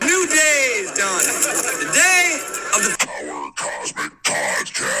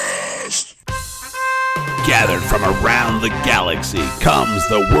the galaxy comes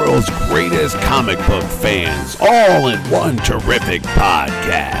the world's greatest comic book fans, all in one terrific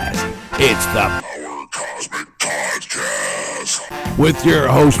podcast. It's the Power Cosmic Podcast. With your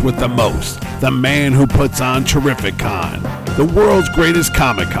host with the most, the man who puts on Terrificon, the world's greatest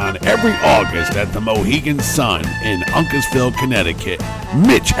Comic-Con every August at the Mohegan Sun in Uncasville, Connecticut,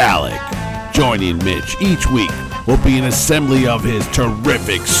 Mitch Halleck. Joining Mitch each week will be an assembly of his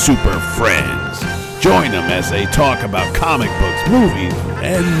terrific super friends. Join them as they talk about comic books, movies,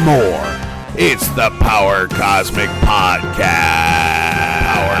 and more. It's the Power Cosmic Podcast.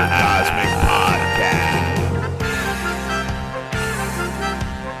 Power Cosmic Podcast.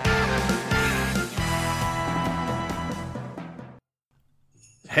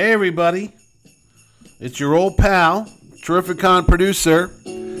 Hey everybody, it's your old pal, Terrificon producer,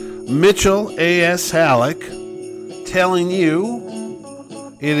 Mitchell A.S. Halleck, telling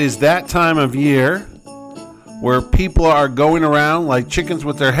you it is that time of year where people are going around like chickens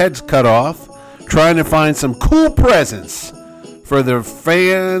with their heads cut off, trying to find some cool presents for their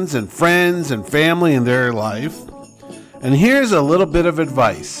fans and friends and family in their life. And here's a little bit of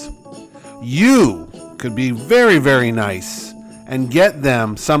advice. You could be very, very nice and get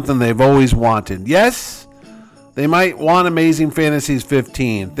them something they've always wanted. Yes, they might want Amazing Fantasies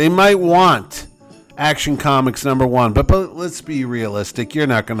 15. They might want Action Comics #1, but let's be realistic. You're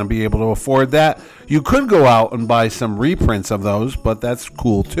not going to be able to afford that. You could go out and buy some reprints of those, but that's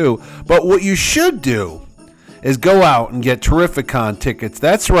cool too. But what you should do is go out and get Terrificon tickets.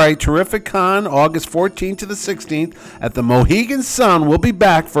 That's right, Terrificon, August 14th to the 16th at the Mohegan Sun will be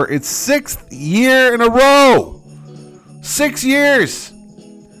back for its 6th year in a row. 6 years.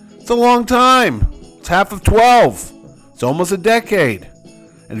 It's a long time. It's half of 12. It's almost a decade.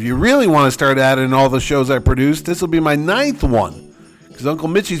 And if you really want to start adding all the shows I produced, this will be my 9th one. Because Uncle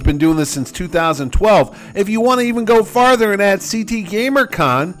Mitchy's been doing this since 2012. If you want to even go farther and add CT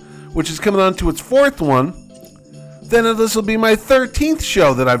GamerCon, which is coming on to its 4th one, then this will be my 13th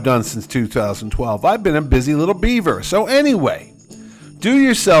show that I've done since 2012. I've been a busy little beaver. So anyway, do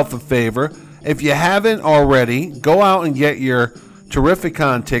yourself a favor. If you haven't already, go out and get your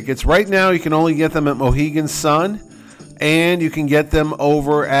Terrificon tickets. Right now, you can only get them at Mohegan Sun. And you can get them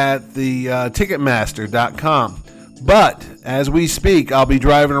over at the Ticketmaster.com. But as we speak, I'll be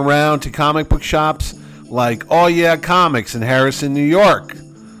driving around to comic book shops like Oh Yeah Comics in Harrison, New York,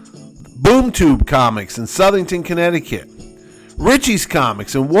 BoomTube Comics in Southington, Connecticut, Richie's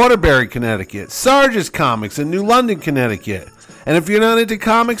Comics in Waterbury, Connecticut, Sarge's Comics in New London, Connecticut. And if you're not into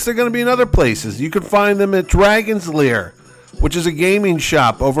comics, they're going to be in other places. You can find them at Dragon's Lair, which is a gaming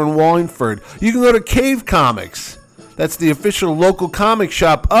shop over in Wallingford. You can go to Cave Comics. That's the official local comic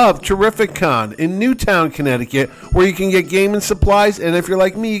shop of Terrificon in Newtown, Connecticut, where you can get gaming supplies, and if you're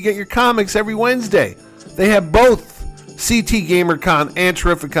like me, you get your comics every Wednesday. They have both CT GamerCon and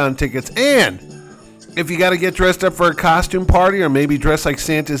Terrificon tickets, and if you got to get dressed up for a costume party or maybe dress like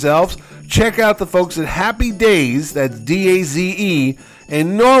Santa's elves, check out the folks at Happy Days, that's DAZE,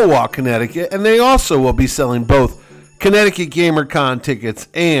 in Norwalk, Connecticut, and they also will be selling both Connecticut GamerCon tickets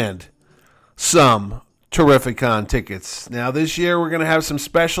and some Terrificon tickets. Now this year we're going to have some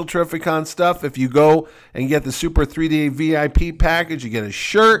special Terrificon stuff. If you go and get the Super 3-Day VIP package, you get a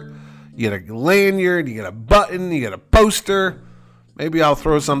shirt, you get a lanyard, you get a button, you get a poster. Maybe I'll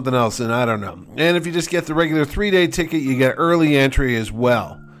throw something else in, I don't know. And if you just get the regular 3-day ticket, you get early entry as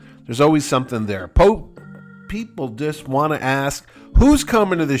well. There's always something there. People just want to ask, who's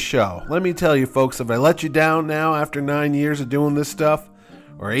coming to the show? Let me tell you folks, if I let you down now after 9 years of doing this stuff,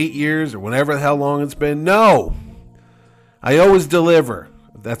 or 8 years, or whatever the hell long it's been. No, I always deliver.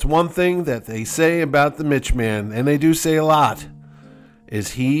 That's one thing that they say about the Mitch Man, and they do say a lot,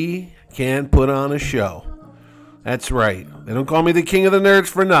 is he can put on a show. That's right. They don't call me the king of the nerds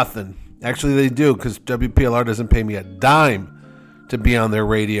for nothing. Actually, they do, because WPLR doesn't pay me a dime to be on their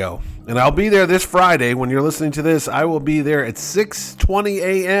radio. And I'll be there this Friday. When you're listening to this, I will be there at 6:20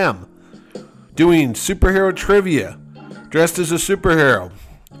 a.m. doing superhero trivia, dressed as a superhero.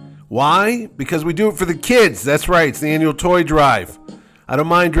 Why? Because we do it for the kids. That's right. It's the annual toy drive. I don't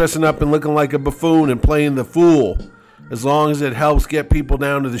mind dressing up and looking like a buffoon and playing the fool, as long as it helps get people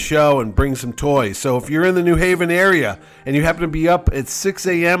down to the show and bring some toys. So if you're in the New Haven area and you happen to be up at 6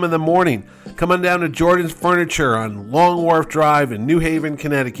 a.m. in the morning, come on down to Jordan's Furniture on Long Wharf Drive in New Haven,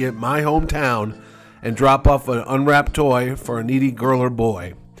 Connecticut, my hometown, and drop off an unwrapped toy for a needy girl or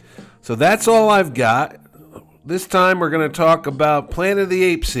boy. So that's all I've got. This time we're going to talk about Planet of the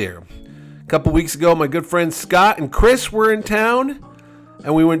Apes here. A couple weeks ago, my good friends Scott and Chris were in town,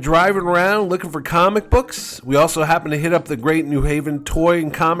 and we went driving around looking for comic books. We also happened to hit up the great New Haven Toy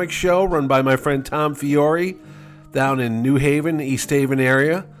and Comic Show run by my friend Tom Fiore. down in New Haven, East Haven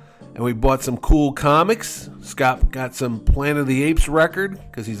area. And we bought some cool comics. Scott got some Planet of the Apes record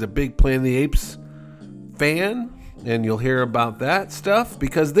because he's a big Planet of the Apes fan. And you'll hear about that stuff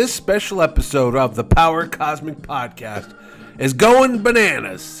because this special episode of the Power Cosmic Podcast is going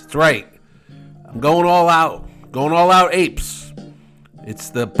bananas. That's right. I'm going all out. Going all out apes. It's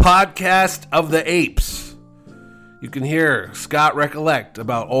the podcast of the apes. You can hear Scott recollect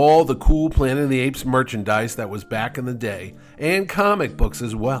about all the cool Planet of the Apes merchandise that was back in the day and comic books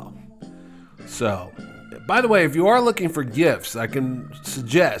as well. So, by the way, if you are looking for gifts, I can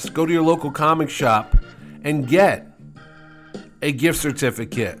suggest go to your local comic shop and get a gift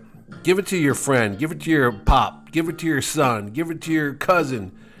certificate. Give it to your friend. Give it to your pop. Give it to your son. Give it to your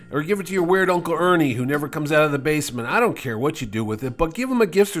cousin. Or give it to your weird Uncle Ernie who never comes out of the basement. I don't care what you do with it, but give them a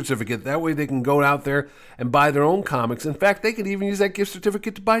gift certificate. That way they can go out there and buy their own comics. In fact, they could even use that gift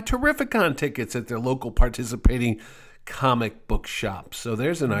certificate to buy Terrificon tickets at their local participating comic book shops. So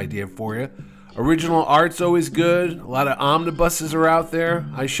there's an idea for you. Original art's always good. A lot of omnibuses are out there.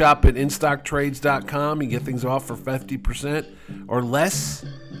 I shop at InStockTrades.com. You get things off for 50% or less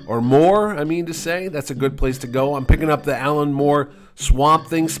or more, I mean to say. That's a good place to go. I'm picking up the Alan Moore Swamp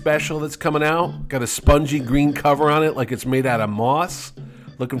Thing special that's coming out. Got a spongy green cover on it like it's made out of moss.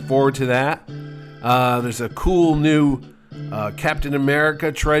 Looking forward to that. There's a cool new Captain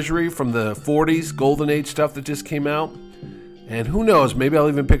America treasury from the 40s, Golden Age stuff that just came out. And who knows, maybe I'll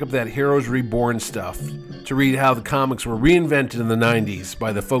even pick up that Heroes Reborn stuff to read how the comics were reinvented in the 90s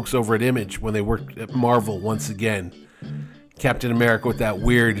by the folks over at Image when they worked at Marvel once again. Captain America with that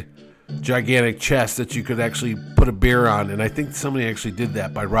weird, gigantic chest that you could actually put a beer on. And I think somebody actually did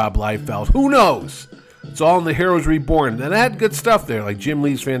that by Rob Liefeld. Who knows? It's all in the Heroes Reborn. And it had good stuff there, like Jim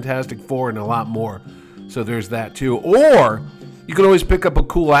Lee's Fantastic Four and a lot more. So there's that too. Or you can always pick up a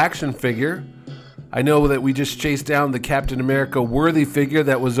cool action figure. I know that we just chased down the Captain America worthy figure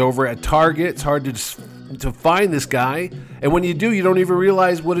that was over at Target. It's hard to find this guy. And when you do, you don't even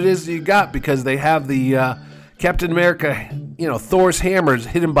realize what it is that you got because they have the Captain America, Thor's hammers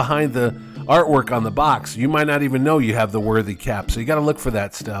hidden behind the artwork on the box. You might not even know you have the worthy Cap. So you got to look for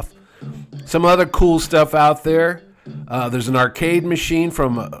that stuff. Some other cool stuff out there. There's an arcade machine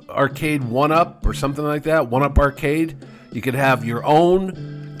from Arcade 1UP or something like that. 1UP Arcade. You could have your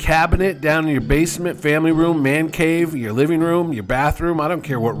own cabinet down in your basement, family room, man cave, your living room, your bathroom. I don't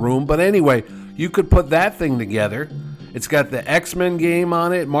care what room. But anyway, you could put that thing together. It's got the X-Men game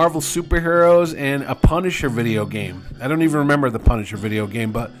on it, Marvel Superheroes, and a Punisher video game. I don't even remember the Punisher video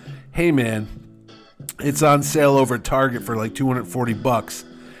game, but hey, man, it's on sale over at Target for like $240.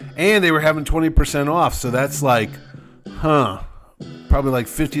 And they were having 20% off, so that's like, probably like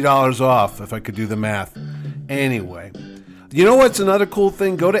 $50 off if I could do the math. Anyway, you know what's another cool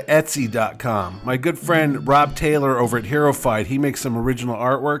thing? Go to Etsy.com. My good friend Rob Taylor over at Hero Fight, he makes some original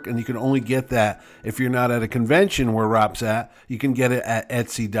artwork, and you can only get that if you're not at a convention where Rob's at. You can get it at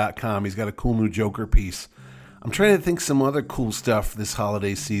Etsy.com. He's got a cool new Joker piece. I'm trying to think some other cool stuff this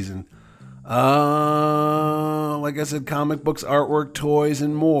holiday season. Like I said, comic books, artwork, toys,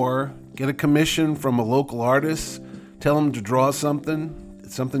 and more. Get a commission from a local artist. Tell them to draw something.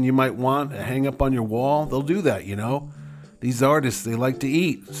 It's something you might want to hang up on your wall. They'll do that, These artists, they like to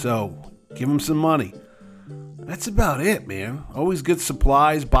eat, so give them some money. That's about it, man. Always good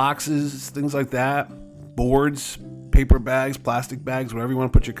supplies, boxes, things like that. Boards, paper bags, plastic bags, whatever you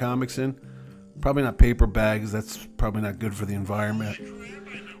want to put your comics in. Probably not paper bags. That's probably not good for the environment.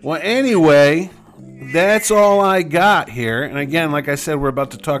 Well, anyway, that's all I got here. And again, like I said, we're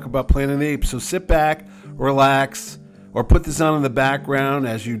about to talk about Planet of the Apes. So sit back, relax, or put this on in the background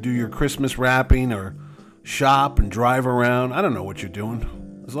as you do your Christmas wrapping or shop and drive around. I don't know what you're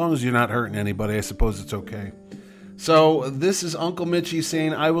doing. As long as you're not hurting anybody, I suppose it's okay. So this is Uncle Mitchie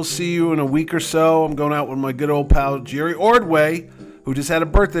saying I will see you in a week or so. I'm going out with my good old pal Jerry Ordway, who just had a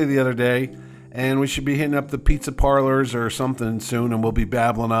birthday the other day, and we should be hitting up the pizza parlors or something soon, and we'll be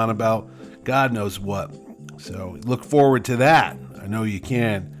babbling on about God knows what. So look forward to that. I know you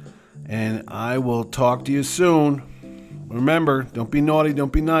can. And I will talk to you soon. Remember, don't be naughty,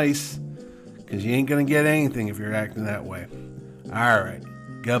 don't be nice, because you ain't going to get anything if you're acting that way. All right.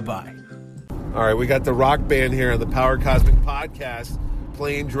 Goodbye. All right, we got the rock band here on the Power Cosmic Podcast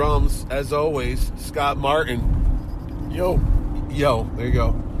playing drums, as always, Scott Martin. Yo, there you go.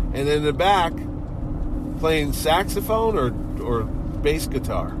 And then in the back, playing saxophone or bass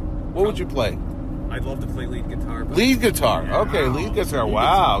guitar. What would you play? I'd love to play lead guitar. Lead guitar. Yeah. Okay, lead guitar.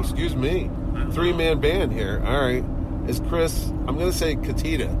 Wow, excuse me. Three-man band here. All right. Is Chris, I'm going to say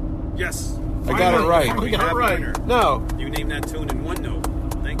Katita. Yes. I got it right. We got it right. No. You named that tune in one note.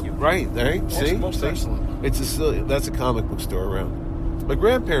 Thank you. Right, there. See? Most excellent. That's a comic book store around. My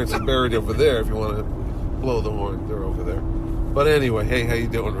grandparents are buried over there. If you want to blow the horn, they're over there. But anyway, hey, how you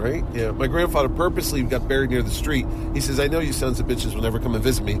doing, right? Yeah, my grandfather purposely got buried near the street. He says, I know you sons of bitches will never come and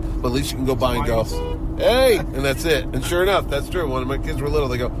visit me, but at least you can go by and go, hey, and that's it. And sure enough, that's true. When my kids were little,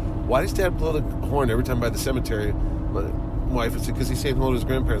 they go, why does Dad blow the horn every time by the cemetery? My wife would say, because he's saying hello to his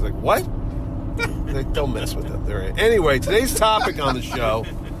grandparents. Like, what? Like, don't mess with them. They're right. Anyway, today's topic on the show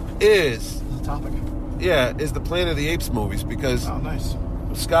is the Planet of the Apes movies, because nice.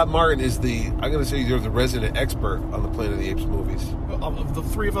 Scott Martin is I'm going to say you're the resident expert on the Planet of the Apes movies. Of the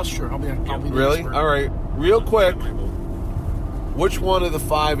three of us, sure. I'll be really? The expert. All right. Real quick, which one of the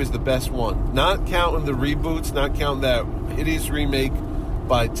 5 is the best one? Not counting the reboots, not counting that hideous remake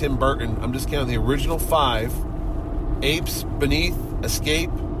by Tim Burton. I'm just counting the original 5. Apes, Beneath, Escape,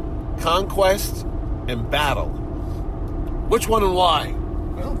 Conquest, and Battle. Which one and why?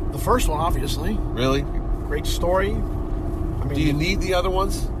 Well, the first one, obviously. Really? Great story. I mean, do you need the other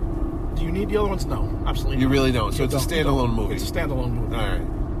ones? Do you need the other ones? No, absolutely not. You really don't. So it's a standalone movie. It's a standalone movie. All right.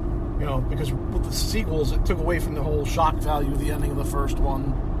 You know, because with the sequels, it took away from the whole shock value of the ending of the first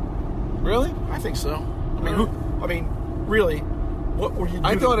one. Really? I think so. I mean, really, what would you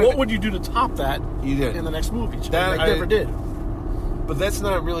do? What would you do to top that? You did in the next movie. That they never did. But that's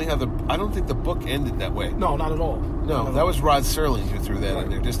not really how I don't think the book ended that way. No, not at all. No, that was Rod Serling who threw that in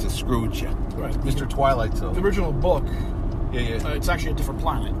there just to screw with you. Right. Mr. Twilight Zone. The original book. Yeah. It's actually a different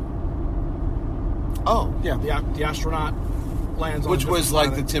planet. Oh. Yeah, the astronaut lands on which was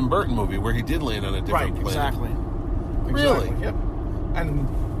planet. like the Tim Burton movie where he did land on a different planet. Exactly. Really? Yep. And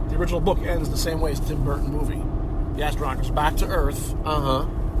the original book ends the same way as the Tim Burton movie. The astronaut comes back to Earth. Uh-huh.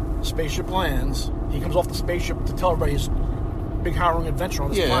 The spaceship lands. He comes off the spaceship to tell everybody his big harrowing adventure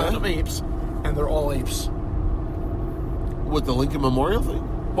on this planet of apes, and they're all apes. With the Lincoln Memorial thing?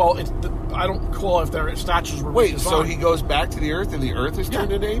 Well, I don't recall if their statues were Wait, redesigned. so he goes back to the Earth and the Earth is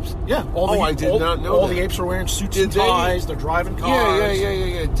turned into apes? Yeah. I did not know all that. the apes are wearing suits and ties. They're driving cars.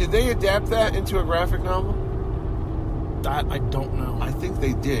 Yeah. Did they adapt that into a graphic novel? That I don't know. I think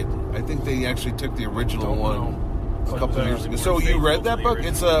they did. I think they actually took the original one a couple of years ago. So you read that book?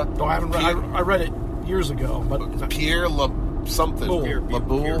 It's a... No, I haven't read it. I read it years ago. But Pierre something.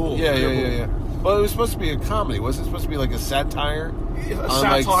 LaBoule. Yeah. Well, it was supposed to be a comedy. Wasn't it supposed to be like a satire on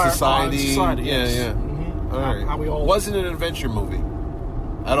like society? Yes. Yeah. Mm-hmm. All right. How we all wasn't an adventure movie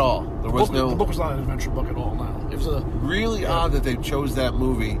at all. The book was not an adventure book at all. No, it was really odd that they chose that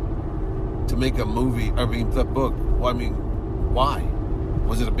movie to make a movie. I mean, the book. Well, I mean, why?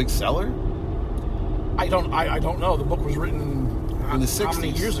 Was it a big seller? I don't know. The book was written in the 60s. How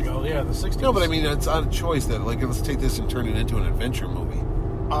many years ago? Yeah, the 60s. No, but I mean, it's not a choice that let's take this and turn it into an adventure movie.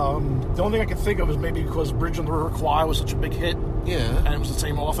 The only thing I can think of is maybe because Bridge on the River Kwai was such a big hit. Yeah. And it was the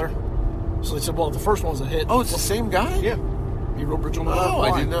same author. So they said, well, if the first one was a hit. Oh, it's the same guy? Yeah. He wrote Bridge on the River Kwai.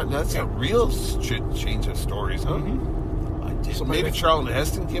 I did not. That's a real change of stories, huh? Mm-hmm. I did. So maybe Charlton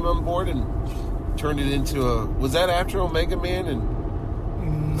Heston came on board and turned it into a... Was that after Omega Man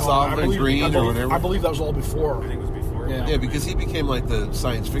and Solomon Green or whatever? I believe that was all before. I think it was before. Yeah, because he became like the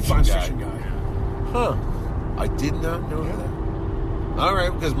science fiction guy. Huh. I did not know that. All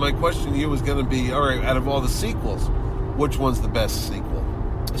right, because my question to you was going to be, all right, out of all the sequels, which one's the best sequel?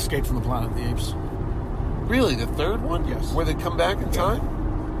 Escape from the Planet of the Apes. Really, the third one? Yes. Where they come back in time?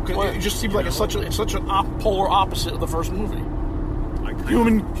 It just seems like it's such an polar opposite of the first movie.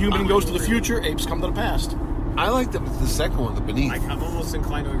 Human goes to the future, apes come to the past. I like the second one, the Beneath. I'm almost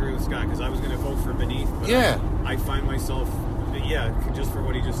inclined to agree with Scott, because I was going to vote for Beneath. But I find myself, just for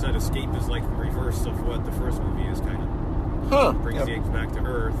what he just said, Escape is like reverse of what the first movie is, kind of. Huh. Brings the apes back to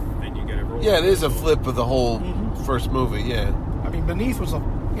Earth, and you get a roll. Yeah, it is a flip of the whole first movie, yeah. I mean, Beneath was a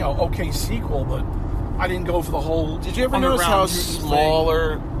okay sequel, but I didn't go for the whole... Did you ever notice how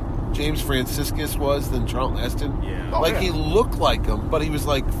smaller James Franciscus was than Charlton Heston? Yeah. He looked like him, but he was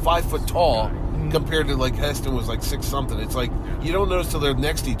like 5 foot tall compared to like Heston was like 6 something. It's like you don't notice till they're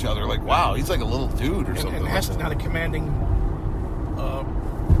next to each other. Like, wow, he's like a little dude or something. And Heston had a commanding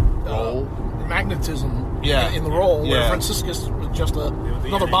role. Magnetism in the role, where Franciscus was just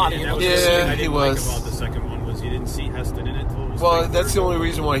another body. He was. Like about the second one was you didn't see Heston in it. Well, that's the only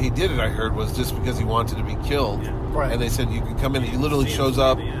reason why he did it. I heard was just because he wanted to be killed. Yeah. Right. And they said you can come in. He literally shows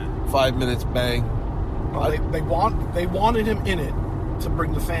up, 5 minutes, bang. Well, they wanted him in it to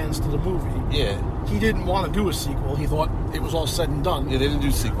bring the fans to the movie. Yeah. He didn't want to do a sequel. He thought it was all said and done. Yeah, they didn't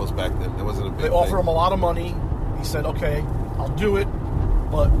do sequels back then. It wasn't a big thing. They offered him a lot of money. He said, okay, I'll do it,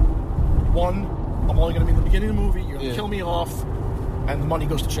 but one, I'm only going to be in the beginning of the movie. You're going to kill me off, and the money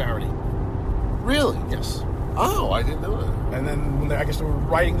goes to charity. Really? Yes. Oh, I didn't know that. And then when I guess they were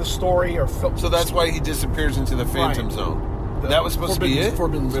writing the story or film. So that's why he disappears into the Phantom Zone. That was supposed to be it?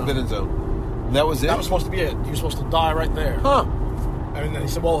 Forbidden Zone. That was it? That was supposed to be it. He was supposed to die right there. Huh. And then he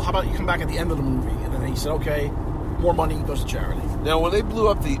said, well, how about you come back at the end of the movie? And then he said, okay, more money goes to charity. Now, when they blew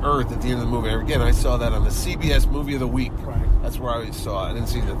up the Earth at the end of the movie, again, I saw that on the CBS Movie of the Week. Right. That's where I saw it. I didn't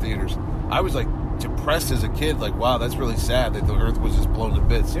see it in the theaters. I was, like, depressed as a kid. Like, wow, that's really sad that the Earth was just blown to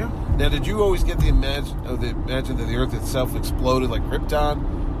bits. Yeah. Now, did you always get the imagine that the Earth itself exploded like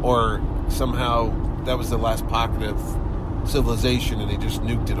Krypton? Or somehow that was the last pocket of civilization and they just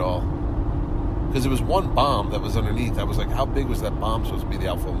nuked it all? Because it was one bomb that was underneath. I was like, how big was that bomb supposed to be, the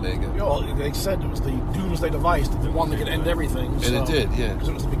Alpha Omega? Well, they said it was the doomsday device, the one that could end everything. And it did, yeah. Because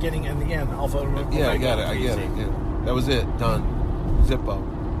it was the beginning and the end. Alpha Omega. Yeah, I get it. Yeah. That was it. Done. Zippo.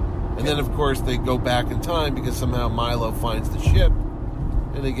 And then, of course, they go back in time because somehow Milo finds the ship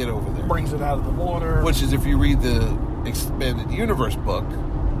and they get over there. Brings it out of the water. Which is, if you read the Expanded Universe book,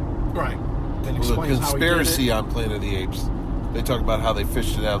 right, the conspiracy on Planet of the Apes, they talk about how they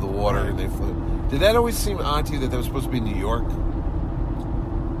fished it out of the water and they flew. Did that always seem odd to you that was supposed to be New York?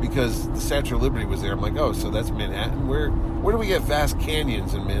 Because the Statue of Liberty was there. I'm like, oh, so that's Manhattan? Where do we get vast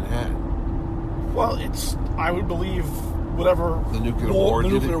canyons in Manhattan? Well, I would believe whatever the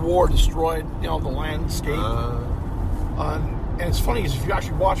nuclear war destroyed, the landscape. And it's funny is if you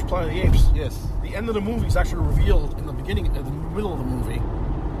actually watch Planet of the Apes, yes, the end of the movie is actually revealed in the beginning, in the middle of the movie,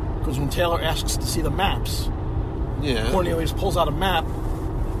 because when Taylor asks to see the maps, Cornelius pulls out a map.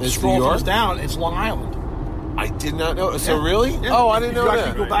 Scroll goes down. It's Long Island. I did not know. So really? Yeah. Oh, I didn't know that. If you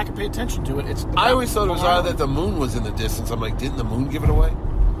actually go back and pay attention to it, it's. I always thought it was odd that the moon was in the distance. I'm like, didn't the moon give it away?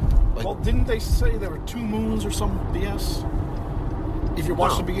 Like, well, didn't they say there were 2 moons or some BS? If you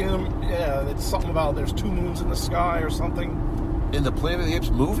watch the beginning, it's something about there's 2 moons in the sky or something. In the Planet of the Apes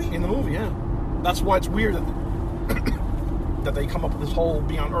movie? In the movie, yeah. That's why it's weird that they come up with this whole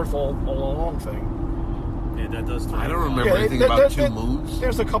be on Earth all along thing. Yeah, that does. I don't remember anything about 2 moons.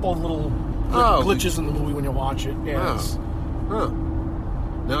 There's a couple of little glitches in the movie when you watch it. Yeah.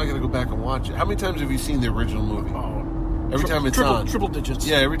 Now I got to go back and watch it. How many times have you seen the original movie? Every time it's on. Triple digits.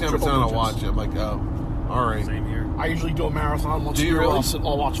 Yeah, every time it's on, I'll watch it. I'm like, oh, all right. Same here. I usually do a marathon once a year. Really?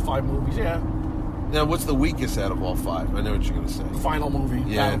 I'll watch 5 movies. Yeah. Now, what's the weakest out of all 5? I know what you're going to say. The final movie.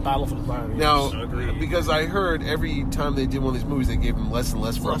 Yeah. Battle for the Planet. Now, because I heard every time they did one of these movies, they gave them less and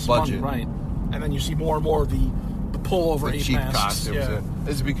less for a budget. Money, right. And then you see more and more of the pullover the ape cheap masks. Costumes. Yeah.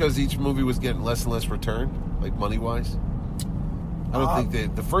 Is it because each movie was getting less and less return, like money-wise? I don't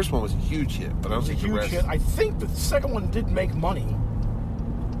think the first one was a huge hit, but I don't think the rest. Hit. I think the second one did make money.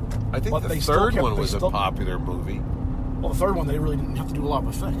 I think the third one was a popular movie. Well, the third one, they really didn't have to do a lot of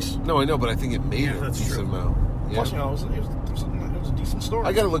effects. No, I know, but I think it made a decent amount. Yeah. Plus, it was a decent story.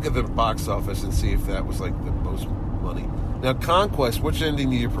 I got to look at the box office and see if that was like the most money. Now, Conquest, which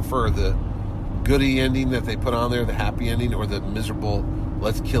ending do you prefer? The goody ending that they put on there, the happy ending, or the miserable,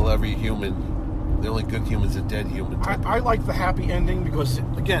 let's kill every human, the only good human's a dead human? I like the happy ending because,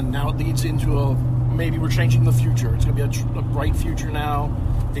 again, now it leads into maybe we're changing the future. It's going to be a bright future now.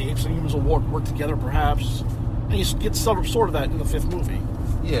 The apes and humans will work together, perhaps. And you get sort of that in the 5th movie.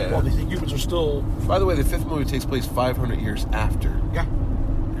 Yeah. Well, the humans are still... By the way, the 5th movie takes place 500 years after. Yeah.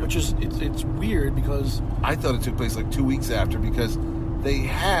 Which is, it's weird because... I thought it took place like 2 weeks after because they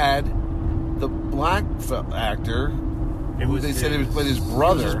had the black actor... They said it was his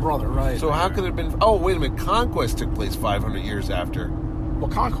brother. It was his brother, right. So how could it have been... Oh, wait a minute. Conquest took place 500 years after. Well,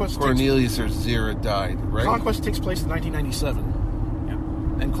 Conquest... Cornelius or Zira died, right? Conquest takes place in 1997.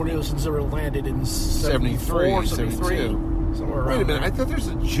 And Cornelius and Zira landed in 73 or 73. Somewhere around. Wait a minute, I thought there's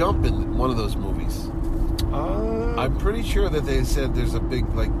a jump in one of those movies. I'm pretty sure that they said there's a big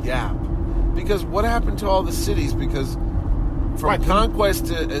gap. Because what happened to all the cities? Because from Conquest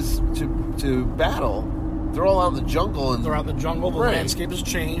to Battle, they're all out in the jungle. They're out in the jungle. The landscape has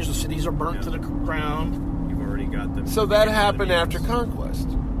changed. The cities are burnt to the ground. You've already got them. So that happened after Conquest.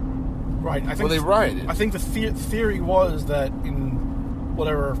 Right. I think they rioted. I think the theory was that in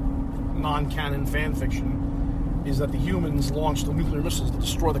whatever non-canon fan fiction is that the humans launched the nuclear missiles to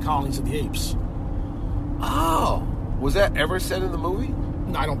destroy the colonies of the apes. Oh. Was that ever said in the movie?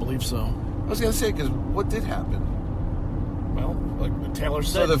 No, I don't believe so. I was going to say, because what did happen? Well, like Taylor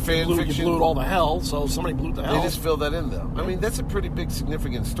said, so the fan fiction... you blew it all to hell, so somebody blew it to hell. They just filled that in, though. Yeah. I mean, that's a pretty big,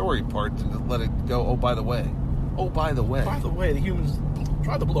 significant story part to let it go, oh, by the way. Oh, by the way. By the way, the humans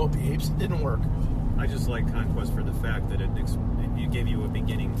tried to blow up the apes. It didn't work. I just like Conquest for the fact that it gave you a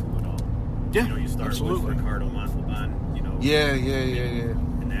beginning to it all. Yeah, you start with Ricardo Montalban, Yeah.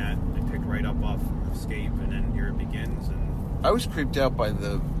 And that, they pick right up off Escape, and then here it begins. And I was creeped out by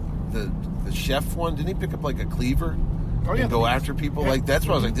the the chef one, didn't he pick up like a cleaver yeah, and go after people? Yeah. Like that's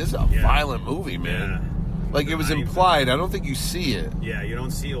why I was like, this is a violent movie, man. Yeah. Like it was implied. I don't think you see it. Yeah, you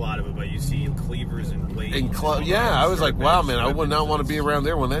don't see a lot of it, but you see cleavers and blades. I was like, wow, man, I would not want to be around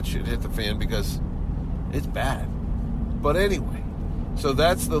there when that shit hit the fan because it's bad. But anyway, so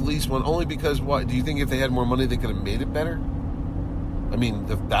that's the least one. Only because what? Do you think if they had more money, they could have made it better? I mean,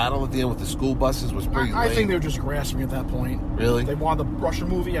 the battle at the end with the school buses was pretty I lame. think they were just grasping at that point. Really? They wanted the Russian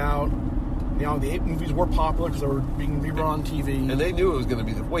movie out. You know, the ape movies were popular because they were being rerun on TV. And they knew it was going to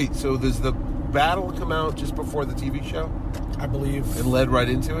be the... Wait, so does the battle come out just before the TV show? I believe. And led right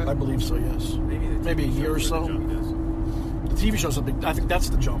into it? I believe so, yes. Maybe a year or so. The TV show's a big... I think that's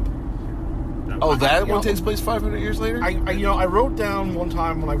the jump. That one takes place 500 years later? I wrote down one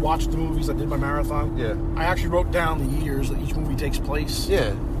time when I watched the movies, I did my marathon. Yeah. I actually wrote down the years that each movie takes place.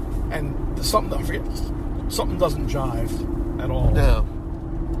 Yeah. And something doesn't jive at all. No.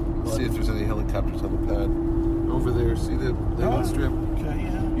 Let's see if there's any helicopters on the pad. Over there, see the one strip? Okay,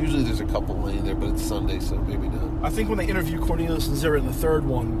 yeah. Usually there's a couple laying there, but it's Sunday, so maybe not. I think when they interview Cornelius and Zira in the third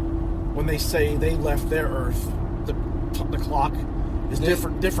one, when they say they left their Earth, the clock is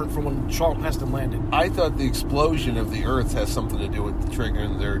different from when Charlton Heston landed. I thought the explosion of the Earth has something to do with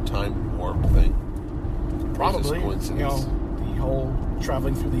triggering their time warp thing. Probably. Coincidence. The whole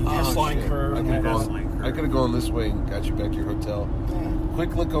traveling through the S-line curve. I could have gone this way and got you back to your hotel. Yeah.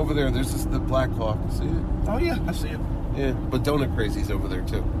 Quick look over there. There's the Black Hawk. See it? Oh, yeah, I see it. Yeah, but Donut Crazy's over there,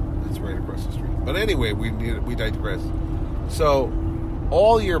 too. It's right across the street. But anyway, we digress. So,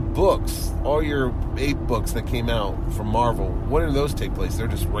 all your books, all your 8 books that came out from Marvel, when do those take place? They're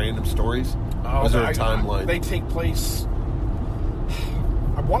just random stories? Or is there a timeline? They take place...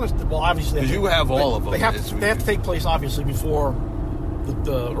 I want to... Well, obviously... Because you have all of them. They have to take place, obviously, before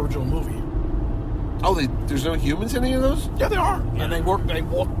the original movie. Oh, there's no humans in any of those? Yeah, there are. Yeah. And they work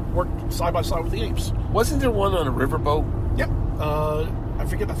side by side with the apes. Wasn't there one on a riverboat? Yep. I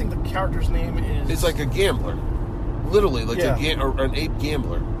forget. I think the character's name is... It's like a gambler. Literally, like an ape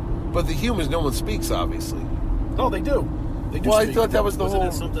gambler. But the humans, no one speaks, obviously. No, they do. They do well, speak. I thought that was the Wasn't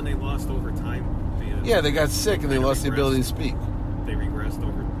it something they lost over time? They got sick and they lost the ability to speak. They regressed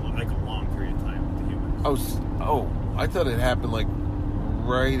over like a long period of time with the humans. I thought it happened like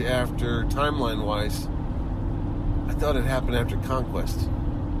right after, timeline-wise. I thought it happened after Conquest.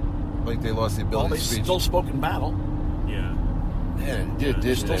 Like they lost the ability to speak. They still spoke in battle. Yeah. Yeah, it did, didn't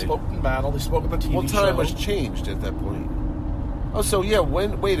they? Still spoke in battle. They spoke in the TV show. Well, time has changed at that point. Oh, so yeah,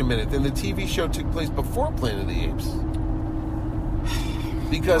 wait a minute. Then the TV show took place before Planet of the Apes.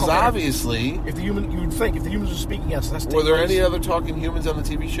 Because obviously... If the human, you would think, if the humans are speaking, yes, that's... Were there any other talking humans on the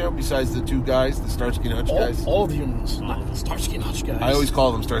TV show besides the 2 guys, the Starsky and Hutch guys? All of the humans. Not the Starsky and Hutch guys. I always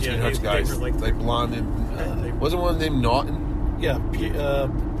call them Starsky and Hutch guys. They were like blonde and... wasn't one named Naughton? Yeah.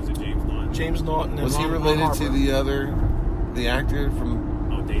 Was it James Naughton? James Naughton. And was he related to the actor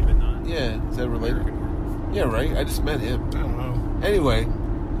from... Oh, David Naughton. Yeah, is that related? Yeah, right? I just met him. I don't know. Anyway,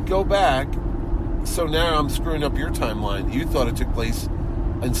 go back. So now I'm screwing up your timeline. You thought it took place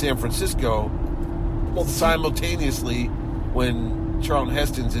in San Francisco simultaneously when Charlton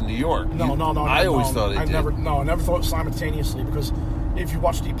Heston's in New York. No. I always thought it did. I never thought simultaneously because if you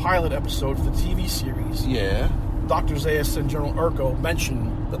watch the pilot episode for the TV series, Dr. Zaius and General Urko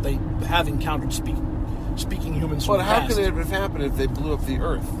mentioned that they have encountered speaking humans from the past. But how could it have happened if they blew up the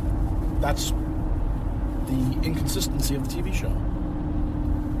Earth? That's the inconsistency of the TV show.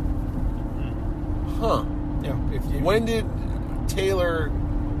 Huh. Yeah. When did Taylor...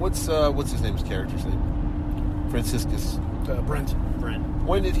 What's his name's character's name? Franciscus. Brent.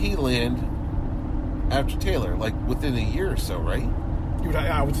 When did he land after Taylor? Like within a year or so, right?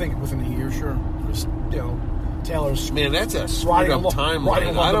 I would think within a year, sure. Because, Taylor's... Man, that's a screwed up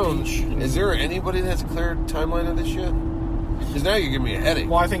timeline. I don't... Is there anybody that has a clear timeline of this shit? Because now you're giving me a headache.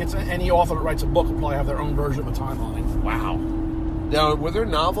 Well, I think it's any author that writes a book will probably have their own version of a timeline. Wow. Now, were there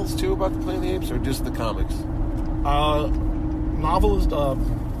novels, too, about the Planet of the Apes, or just the comics? Novels...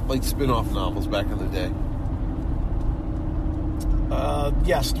 like spin-off novels back in the day?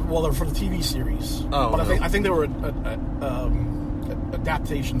 Yes. Well, they're for the TV series. Oh, but I think they were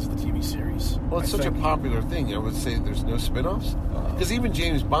adaptations of the TV series. Well, it's such a popular thing. I would say there's no spin-offs. Because even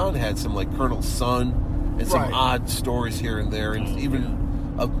James Bond had some, like, Colonel Sun and some odd stories here and there. And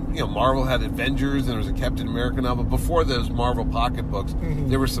Marvel had Avengers, and there was a Captain America novel. Before those Marvel pocket books,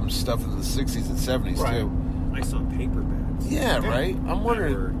 there was some stuff in the 60s and 70s, too. I saw paperbacks. Yeah, right? I'm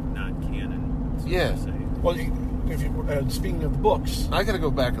wondering... That were not canon. Yeah. Well, speaking of the books... I gotta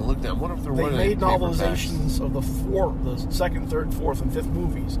go back and look now. What if they made novelizations of the second, third, fourth, and fifth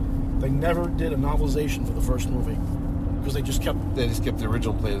movies. They never did a novelization for the first movie. because they just kept the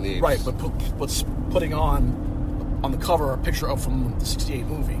original Planet of the Apes. right, but putting on the cover a picture of from the '68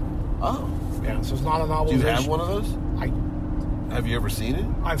 movie. Oh, Yeah, so it's not a novelization. do you have one of those? Have you ever seen it?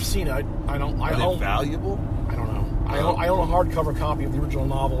 I've seen it. I don't. I Are own. they valuable? I don't know. I own a hardcover copy of the original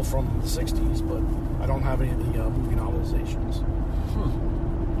novel from the '60s, but I don't have any of the movie novelizations.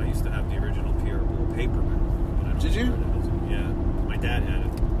 I used to have the original Pierre Bull paperback. But I don't Did you? know where it is. Yeah, my dad had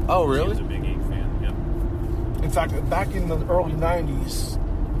it. Oh, He really? was a big ape fan. Yep. In fact, back in the early '90s,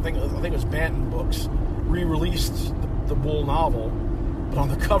 I think it was Bantam Books re-released the Bull novel, but on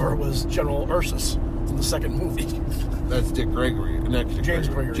the cover was General Ursus from the second movie. That's Dick Gregory. Not Dick James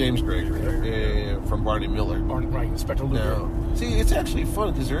Gregory. James Gregory. Yeah, from Barney Miller. Right, Inspector Luger. No. See, it's actually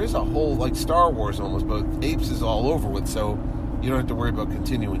fun because there is a whole, like Star Wars almost, but Apes is all over with, so you don't have to worry about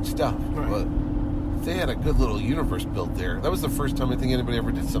continuing stuff. Right. But they had a good little universe built there. That was the first time I think anybody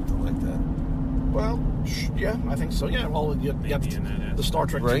ever did something like that. Well, yeah, I think so. Yeah, well, you got Maybe in that the Star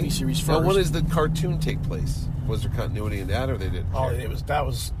Trek Right? TV series first. Now, when does the cartoon take place? Was there continuity in that, or they didn't? Oh, care? that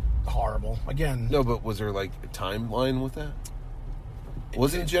was horrible. Again, No, but was there like a timeline with that?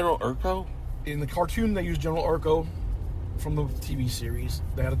 Wasn't it General Urko in the cartoon they used General Urko from the TV series.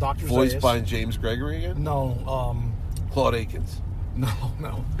 They had a Dr. voiced Zaius. by James Gregory again? No, Claude Akins.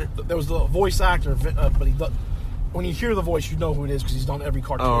 no. There was the voice actor, but when you hear the voice, you know who it is because he's done every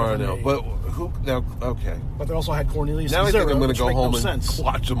cartoon. Oh, ever I know. made. But who? Now, okay. But they also had Cornelius. Now and I think Zero, I'm going which to go make home no and sense.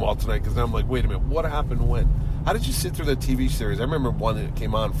 watch them all tonight because I'm like, wait a minute, what happened when? How did you sit through that TV series? I remember one that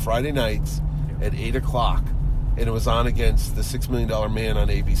came on Friday nights at 8 o'clock, and it was on against the $6 Million Man on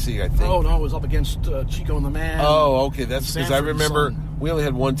ABC, I think. Oh no, it was up against Chico and the Man. Oh, okay. That's because I Sanford and remember Son. we only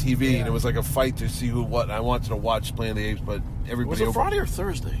had one TV, Yeah. and it was like a fight to see who what. I wanted to watch Planet of the Apes, but everybody. Was it Friday or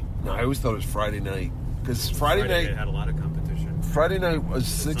Thursday? No, I always thought it was Friday night because Friday Friday night. had a lot of competition. Friday night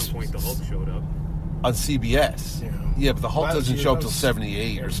was At some point, the Hulk showed up. on CBS. Yeah. But the Hulk That was- doesn't show up that till was-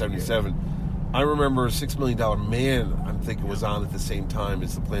 78 or 77. I remember $6 Million Man, I'm thinking, was on at the same time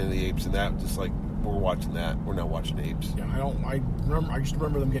as the Planet of the Apes, and that just like, we're watching that. We're not watching apes. Yeah, I just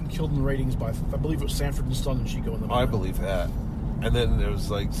remember them getting killed in the ratings by, I believe it was Sanford and Son and Chico and the Man. I believe that. And then there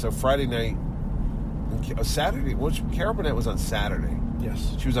was like, so Friday night, Saturday, Carol Burnett was on Saturday.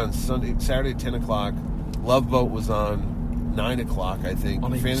 Yes. She was on Saturday at 10 o'clock. Love Boat was on 9 o'clock, I think.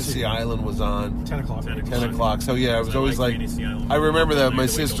 On ABC. Fantasy Island was on 10 o'clock. 10 o'clock. So yeah, it was I always like like, Fantasy Island. I remember that I my had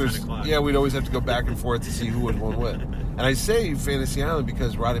to wait till sisters, 10 o'clock. yeah, we'd always have to go back and forth to see who would win what. And I say Fantasy Island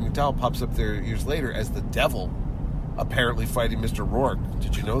because Roddy McDowell pops up there years later as the devil, apparently fighting Mr. Rourke.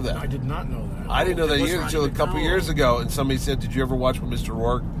 Did you know that? I did not know that. I didn't know that It was either Roddy until a couple McDowell. years ago. And somebody said, "Did you ever watch when Mr.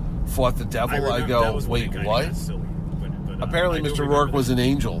 Rourke fought the devil?" I remember go, that was when "Wait, it got what?" kinda silly, but, Apparently, I do Mr. remember Rourke that. was an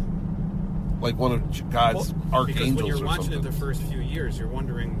angel, like one of God's Because archangels when you're or watching something. it the first few years, you're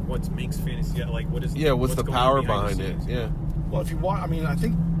wondering what makes fantasy like. What is? Yeah, what's the going power on behind the it? scenes? Yeah. Well, if you watch, I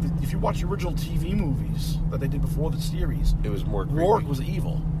think if you watch the original TV movies that they did before the series, It was more creepy. Rourke was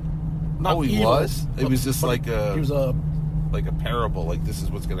evil. Not Oh, he evil, was? It was just like a- He was a like a parable, like this is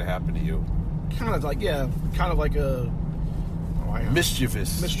what's going to happen to you. kind of like a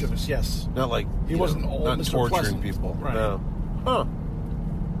Mischievous. mischievous. Yes. Not like He you wasn't know, all not Mr. torturing Pleasant. people. Right. No. Huh.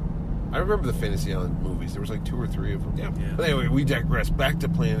 I remember the Fantasy Island movies. There was like 2 or 3 of them. Yeah. Yeah. But anyway, we digress. Back to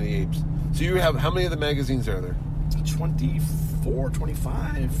Planet of the Apes. So you have, how many of the magazines are there? 24,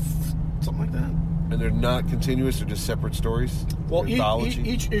 25, something like that. And they're not continuous, they're just separate stories? Well, Anthology?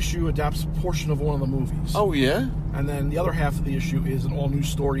 each issue adapts a portion of one of the movies. Oh, yeah? And then the other half of the issue is an all-new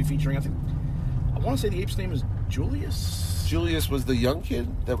story featuring, I want to say the ape's name is Julius. Julius was the young kid?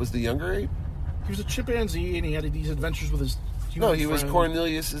 That was the younger ape? He was a chimpanzee, and he had these adventures with his human No, he was friend.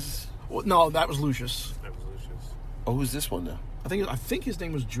 Cornelius's... Well, no, that was Lucius. That was Lucius. Oh, who's this one now? I think his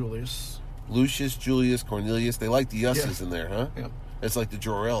name was Julius. Lucius, Julius, Cornelius. They like the Us's Yeah. in there, huh? Yeah. It's like the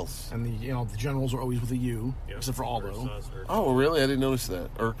Jor-Els. And the generals are always with a U, Yeah. except for Aldo. Ursus, Ursus. Oh, really? I didn't notice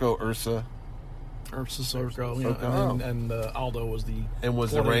that. Urko, Ursa. Ursus, Urko, Oh. and Aldo was the. And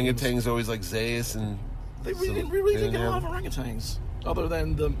was the Puerto Ricans. orangutans always like Zaius and... They really didn't get a lot of orangutans, other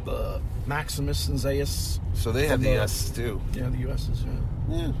than the Maximus and Zaius. So they had From the the- S too. Yeah, the US's.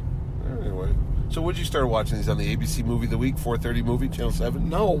 Yeah. Yeah. Anyway. So would you start watching these on the ABC Movie of the Week, 4:30 movie, Channel 7?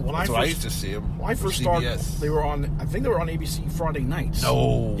 No, when That's I what I first used to see them. when I first started, they were on. I think they were on ABC Friday nights.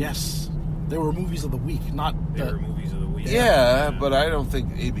 No. Yes, they were movies of the week, not. They were movies of the week. Yeah, but I don't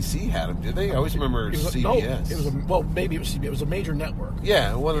think ABC had them, did they? I always remember It was CBS. it was maybe it was CBS. It was a major network.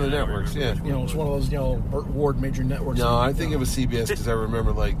 Yeah, one of the Yeah, I networks, yeah. remember. You know, it's one of those Burt Ward major networks. No, I think it was CBS because I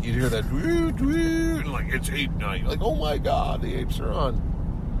remember, like, you'd hear that, like, it's ape night. Like, oh my God, the apes are on.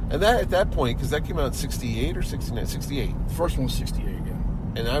 And that, at that point, because that came out in 68 or 69? 68. The first one was 68. Yeah,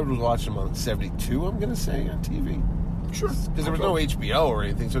 And I was watching them on 72, I'm going to say, on TV. Sure. Because there was no HBO or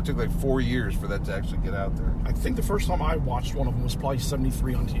anything, so it took like 4 years for that to actually get out there. I think the first time I watched one of them was probably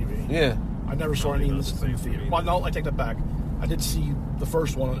 73 on TV. Yeah. I never saw any in the theater. Well, no, I take that back. I did see the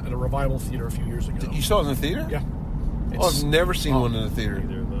first one at a revival theater a few years ago. You saw it in the theater? Yeah. Oh, I've never seen one in the theater.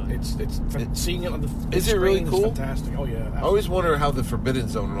 It's seeing it on the big Is it really screen cool? is fantastic. Oh, yeah. I always wonder how the Forbidden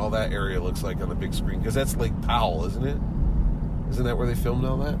Zone and all that area looks like on the big screen, because that's Lake Powell, isn't it? Isn't that where they filmed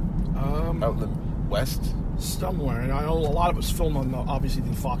all that? Out in the west? Somewhere. And I know a lot of it's filmed on, obviously,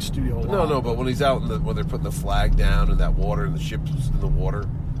 the Fox studio lot. No, but when he's out when they're putting the flag down and that water and the ships in the water,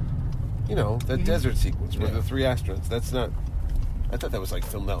 you know, that desert sequence where the 3 astronauts, that's not... I thought that was like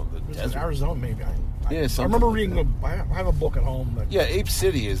filmed out in the desert. Arizona, maybe. I like remember reading I have a book at home. Yeah, Ape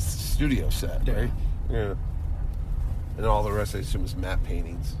City is studio set, Yeah. right? Yeah. And all the rest, I assume, is matte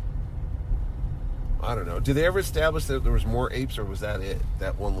paintings. I don't know. Did they ever establish that there was more apes, or was that it?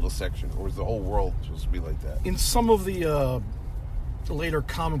 That one little section? Or was the whole world supposed to be like that? In some of the later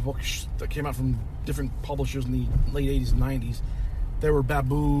comic books that came out from different publishers in the late 80s and 90s, there were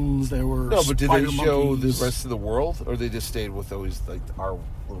baboons, there were No, but did they spider show monkeys. the rest of the world, or they just stayed with always like our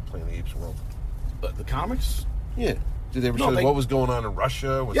little Planet of the Apes world? The comics? Yeah. Did they ever No, show they- what was going on in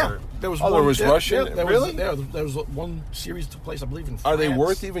Russia? Was There was there was Russian? there Really? there was one series that took place, I believe, in France. Are they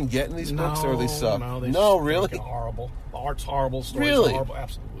worth even getting these books, or they suck? No, they No, suck. really? They're horrible. The art's horrible. Story's Really? horrible.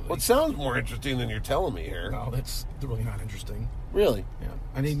 Absolutely. Well, it sounds more interesting than you're telling me here. No, that's really not interesting. Really? Yeah.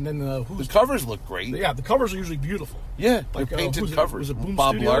 And then The who's... covers look great. Yeah, the covers are usually beautiful. Yeah, Like, they're painted who's it? covers. Was it Boom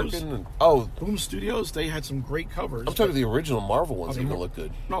Bob Studios? Larkin. Boom Studios, they had some great covers. I'm talking the original Marvel ones. the Even Mar- look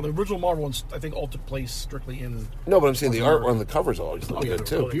good. No, the original Marvel ones, I think, all took place strictly in... No, but I'm saying the art on the covers always look Oh, yeah, good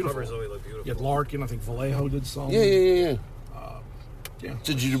they're too. beautiful. The covers always look beautiful. You had Larkin, I think Vallejo did some. Yeah. Yeah.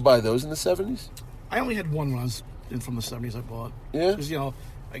 So did you buy those in the 70s? I only had one when I was from the 70s I bought. Yeah? Because,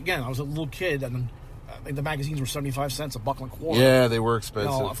 again, I was a little kid, and I think the magazines were 75 cents, $1.25. Yeah, they were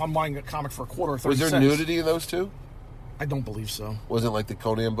expensive. If I'm buying a comic for a quarter or 30 Was there cents... nudity in those too? I don't believe so. Wasn't it like the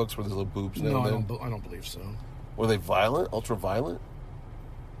Conan books where there's little boobs? No, now I and then? don't believe so. Were they violent? Ultra violent?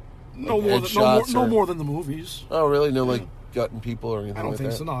 No Like more, headshots no or- more than the movies. Oh, really? No, like gutting people or anything I don't like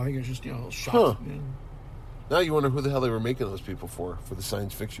think that? so. No, I think it's just shot. Huh. Yeah. Now you wonder who the hell they were making those people for the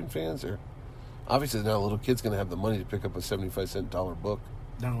science fiction fans? Or obviously now a little kid's going to have the money to pick up a 75-cent book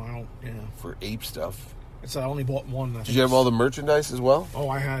No, I don't. Yeah, for ape stuff. I only bought one. Did you have all the merchandise as well? Oh,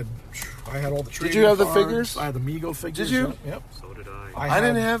 I had all the. Did you have the trading figures? cards. I had the Mego figures. Did you? Yep. So did I. I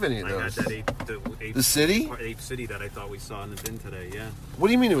didn't have any of I had those. that ape, The city? Ape City that I thought we saw in the bin today. Yeah. What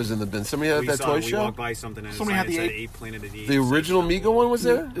do you mean it was in the bin? Somebody had We that saw. toy We show? walked by something and Somebody had the said ape- Ape Planet of the Apes. The original Mego one was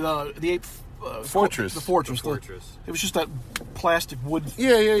there? The ape. Fortress. The fortress. The fortress. It was just that plastic wood.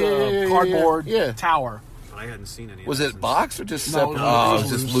 Yeah, cardboard yeah. tower. But I hadn't seen any. Was of it that box or just No, separate? no, Oh, it it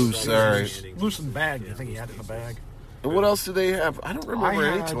was was just loose. loose. All right. since- Loose in the bag. I think he had it in the bag. And what else did they have? I don't remember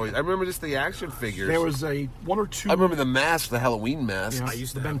any had- toys. I remember just the action figures. There was one or two. I remember the mask, the Halloween mask. Yeah. I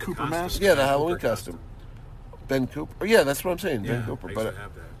used The to Ben have the Cooper costume. mask? Yeah, the Ben Halloween Cooper costume. Ben Cooper. Yeah, that's what I'm saying. Ben Yeah, Cooper. I used But to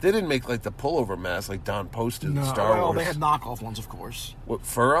have that. they didn't make like the pullover mask like Don Post did in No, Star well, Wars. they had knockoff ones, of course. What,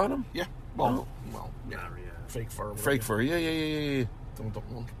 fur on them? Yeah. Oh. Well, yeah. Not really. Fake fur. Fake fur. Yeah.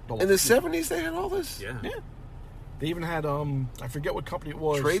 Don't- In the 70s, they had all this? Yeah. Yeah. They even had I forget what company it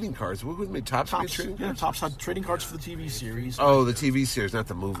was. Trading cards. What made Topps make Tops. trading Yeah, cards? Tops had trading cards for the TV series. Oh, the TV series, not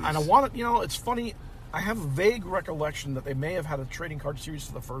the movies. And I wanted, it's funny. I have a vague recollection that they may have had a trading card series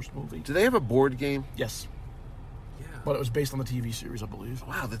for the first movie. Do they have a board game? Yes, Yeah. but it was based on the TV series, I believe.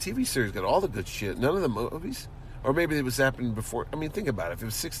 Wow, the TV series got all the good shit. None of the movies? Or maybe it was happening before. I mean, think about it. If it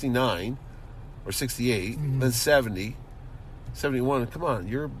was 69 or 68, then 70, 71. Come on,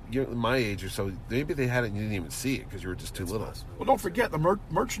 you're my age or so. Maybe they had it and you didn't even see it because you were just too little. possible. Well, don't forget the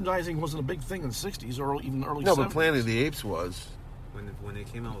merchandising wasn't a big thing in the '60s or even early. No, 70s. but Planet of the Apes was. When they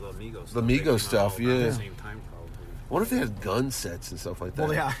came out with Amigos. The they Migos came out stuff, all around yeah. The same time, probably. I wonder if they had gun sets and stuff like that.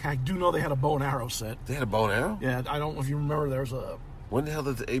 Well, I do know they had a bow and arrow set. They had a bow and arrow? Yeah, I don't know if you remember. There's a When the hell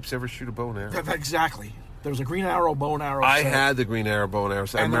did the apes ever shoot a bow and arrow? exactly. There was a green arrow bow and arrow. I set. had the green arrow bow and arrow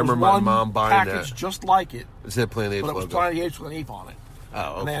set. I And there remember was my one mom buying package that. just like it, It said Planet of the Apes but it was logo. Planet of the Apes with an ape on it. Oh,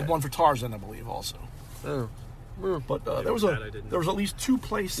 okay. And they had one for Tarzan, I believe, also. Oh. But there that was I didn't there was at least two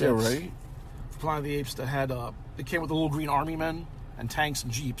play sets Yeah, right? for Planet of the Apes that had it came with the little green army men and tanks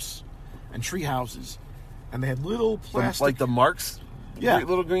and jeeps and tree houses, and they had little plastic Like the Marks? Yeah.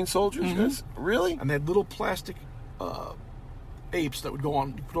 Little green soldiers? Yes? Really? and they had little plastic apes that would go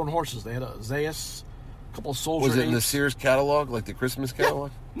on put on horses. They had a Zaius, a couple of soldier Was it in the apes. Sears catalog, like the Christmas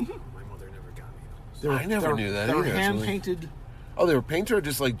catalog? My mother never got me those. They were- I never they were- knew that They were either, hand actually. painted. Oh, they were painted or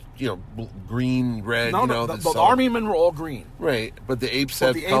just like, green, red, No, the the solid- army men were all green. Right, but the apes But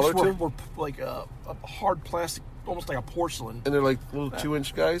had the color apes too? were like a hard plastic almost like a porcelain. And they're like little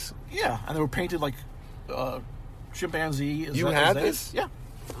 2-inch guys? Yeah, and they were painted like chimpanzee. You had this? Yeah.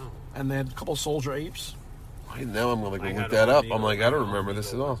 And they had a couple of soldier apes. Now I'm going to go look that up. I'm like, I don't remember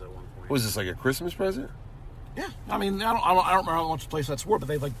this at all. Was this like a Christmas present? Yeah. I mean, I don't remember how much the place that's worth, but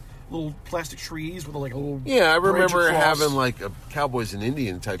they had like little plastic trees with like a little. Yeah, I remember bridge across. having like a Cowboys and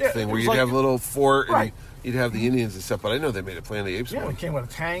Indian type thing it where was you'd like- have a little fort and Right. you'd have the Indians and stuff. But I know they made a Planet of the Apes Yeah, one. it came with a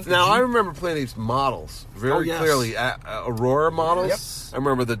tank. Now, a I Jeep. remember Planet of the Apes models very yes. clearly. Aurora models. Yep. I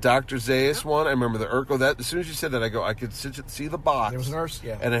remember the Dr. Zaius one. I remember the Urko. That as soon as you said that, I could see the box. There was an Urs,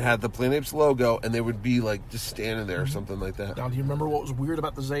 yeah. And it had the Planet of the Apes logo, and they would be like just standing there or Mm-hmm. something like that. Now, do you remember what was weird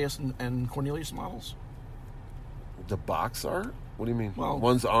about the Zaius and Cornelius models? The box art? What do you mean? Well-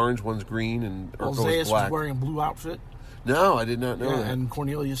 One's orange, one's green, and Well, Urko Zaius was black. was wearing a blue outfit. No, I did not know that. And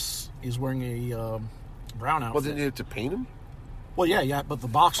Cornelius is wearing a brown outfit. Well, didn't you have to paint them? Well, yeah, but the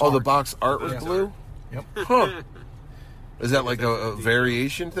box Oh, the art- box art was Yeah. blue? Yep. Huh. Is that like a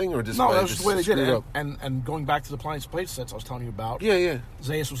variation thing, or just No, by that was just the way they did screwed it. up? And going back to the Planet Plate sets I was telling you about, Yeah.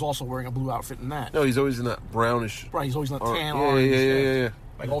 Zaius was also wearing a blue outfit in that. No, he's always in that brownish. Right, he's always in that Or- tan yeah, orange. yeah.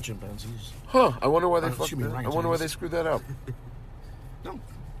 Like all chimpanzees. Huh? I wonder why they Excuse fucked me, that. I orangutans. wonder why they screwed that up. No.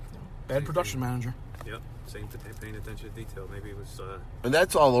 Bad production manager. Yep. Same paying attention to detail. Maybe it was. And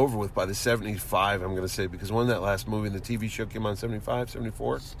that's all over with by the 75, I'm going to say, because when that last movie and the TV show came on 75,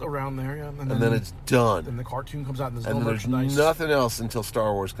 74, Around there, yeah. and then it's done. Then the cartoon comes out and there's And no there's merchandise. nothing else until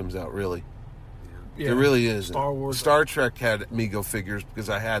Star Wars comes out, really. Yeah. There really is. Star Wars. Star Trek had Mego figures because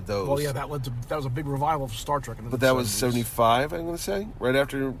I had those. Well, yeah, that was a big revival of Star Trek. In the But that was 70s. 75, I'm going to say, right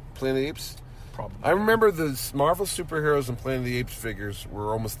after Planet of the Apes. Probably. I remember the Marvel superheroes and Planet of the Apes figures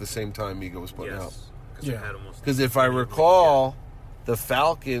were almost the same time Mego was putting out. yes. Yeah. Because if I recall, the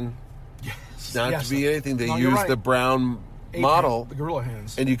Falcon, Yes. not Yes. to be anything, they No, you're used right. the brown Ape model, hand, the gorilla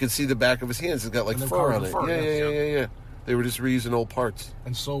hands. and you could see the back of his hands. It's got like And they're fur covered on in it. fur, Yeah. yes. They were just reusing old parts.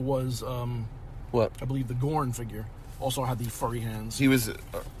 And so was, What? I believe, the Gorn figure. Also had the furry hands. He was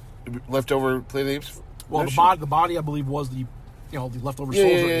leftover Planet of the Apes? Well, No the body, I believe, was the leftover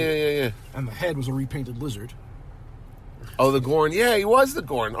shit. soldier. Yeah. And the head was a repainted lizard. Oh, the Gorn. Yeah, he was the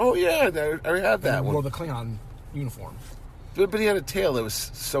Gorn. Oh, yeah, I had that And wore one. the Klingon uniform. But he had a tail that was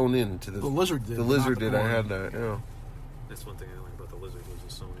sewn into the... The lizard did. The not lizard the did. I Gorn. had that, yeah. That's one thing I like about the lizard was the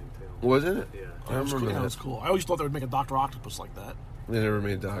sewn-in tail. Wasn't it? Yeah. I That was cool. remember Yeah, that. was cool. I always thought they would make a Dr. Octopus like that. They never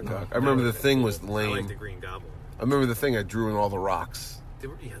made Doc Ock. I remember the thing was I lame. like the Green Goblin. I remember the thing I drew in all the rocks The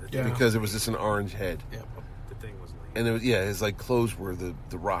Yeah. because it was just an orange head, Yeah. the thing was lame. and it was, his like clothes were the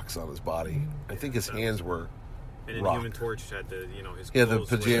rocks on his body. I think his hands were. And then rock. Human Torch had the his Yeah, the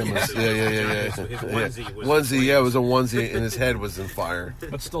clothes were- pajamas. his Yeah. onesie was Onesie, yeah, it was a onesie, and his head was in fire.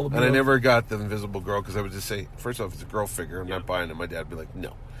 But still, And I never got the Invisible Girl because I would just say, first off, it's a girl figure. I'm not buying it. My dad would be like,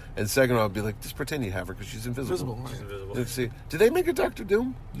 no. And second, I'd be like, just pretend you have her because she's invisible. Visible. She's invisible. Let's see. Did they make a Doctor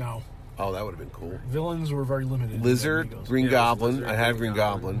Doom? No. Oh, that would have been cool. Villains were very limited. Lizard, Amigos. Green Yeah, it was Goblin. Lizard, I had Green Green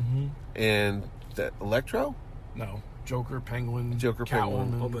Goblin. Goblin. And that Electro? No. Joker, Penguin, Joker,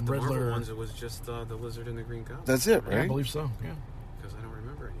 Penguin. Catwoman, Oh, but the Riddler. Marvel ones, it was just the Lizard and the Green Goblin. That's it, Yeah, I right? believe so. Yeah. Because I don't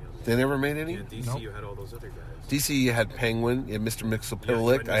remember any others. They never made any? Yeah, DC, Nope. you had all those other guys. DC, you had Penguin, you had Mr.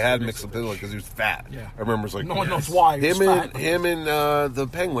 Mixophilic. Yeah, I had Mr. Mixophilic because he was fat. Yeah. I remember it was like, No one knows why. He was him fat. and the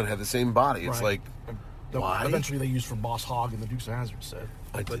Penguin had the same body. It's Right. like, why? Eventually, they used from Boss Hogg and the Dukes of Hazzard set.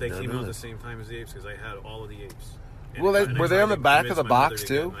 I did But they not came know out at that. the same time as the apes because I had all of the apes. Well, And were I they tried on the to back of convince the my mother box, to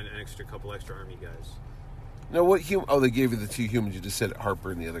too? get an couple extra army guys. No, what human? Oh, they gave you the two humans. You just said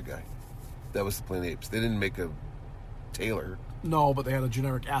Harper and the other guy. That was the Planet Apes. They didn't make a Taylor. No, but they had a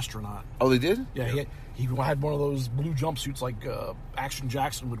generic astronaut. Oh, they did? Yeah, he had one of those blue jumpsuits like Action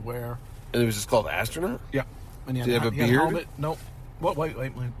Jackson would wear. And it was just called Astronaut? Yeah. And Did he have a had beard? helmet. Nope. What? Wait.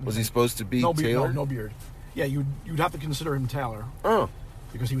 Was he supposed to be no beard? Taylor? No beard. Yeah, you'd have to consider him Taylor Oh.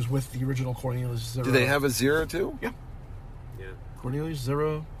 because he was with the original Cornelius Zero. Did they have a Zero, too? Yeah. Yeah. Cornelius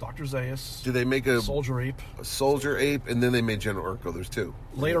Zero, Dr. Zaius, Did they make a Soldier Ape. Soldier Ape, and then they made General Urko? There's two.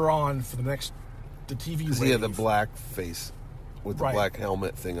 Later on, for the TV Because he had the black face with the Right. black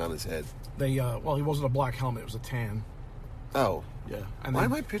helmet thing on his head. They he wasn't a black helmet; it was a tan. Oh. Yeah. And Why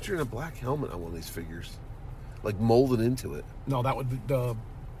then, am I picturing a black helmet on one of these figures? Like molded into it. No, that would be the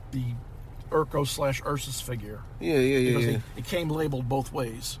Urko / Ursus figure. Yeah. Because it came labeled both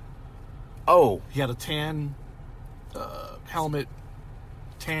ways. Oh. He had a tan helmet,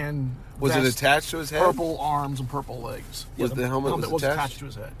 tan. Was it vest, attached to his head? Purple arms and purple legs. Was the helmet was attached? attached to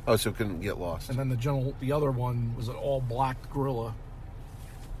his head. Oh, so it couldn't get lost. And then the other one was an all black gorilla.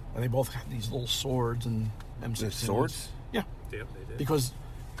 And they both had these little swords and M16s. Swords? Yeah, Yep, they did. because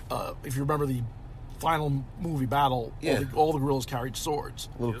if you remember the final movie battle, all the gorillas carried swords.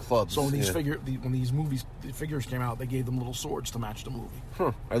 Little clubs. So when these when these figures came out, they gave them little swords to match the movie.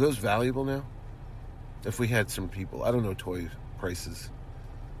 Huh. Are those valuable now? If we had some people, I don't know toy prices.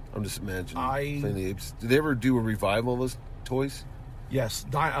 I'm just imagining. Planet of the Apes. Did they ever do a revival of those toys? Yes,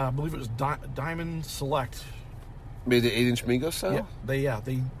 I believe it was Diamond Select. Made the 8-inch Mego style? Yeah,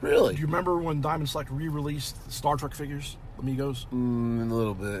 they really. Do you remember when Diamond Select re-released the Star Trek figures, the Megos? A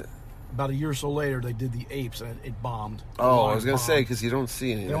little bit. About a year or so later, they did the apes, and it bombed. Oh, I was going to say, because you don't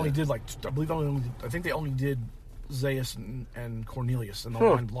see any. They only did I think they only did Zaius and Cornelius, and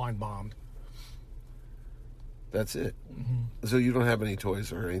the line bombed. That's it. Mm-hmm. So you don't have any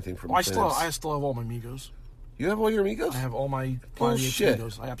toys or anything from? I still have all my Megos. You have all your Megos? I have all my Bullshit.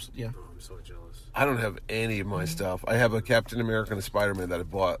 Megos. I absolutely Oh, I'm so jealous. I don't have any of my stuff. I have a Captain America and a Spider-Man that I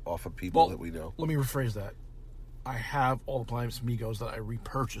bought off of people that we know. Let me rephrase that. I have all the Planet Megos that I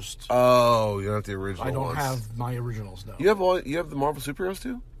repurchased. Oh, you don't have the original I don't ones. have my originals, no. You have the Marvel superheroes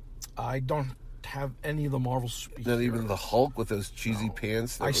too? I don't have any of the Marvel superheroes. Not even the Hulk with those cheesy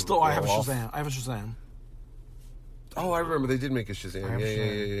pants? I have a Shazam. I have a Shazam. Oh, I remember they did make a Shazam.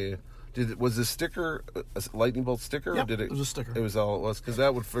 Yeah. Was the sticker a lightning bolt sticker? Yep, or did it was a sticker. It was all it was because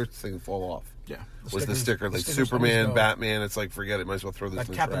that would first thing fall off. Yeah, was the sticker like Superman, Batman? It's like forget it. Might as well throw this. That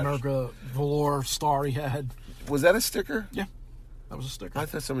in Captain the trash. America velour star he had. Was that a sticker? Yeah, that was a sticker. I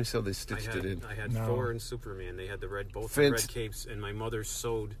thought somebody said they stitched it in. I had Thor and Superman. They had both the red capes, and my mother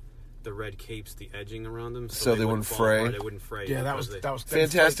sewed the red capes, the edging around them, so they wouldn't fray. They wouldn't fray. Yeah, that was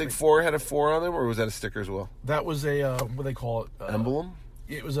Fantastic Four had a 4 on them, or was that a sticker as well? That was a what do they call it? Emblem.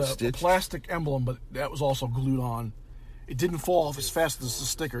 It was a plastic emblem, but that was also glued on. It didn't fall off as fast as the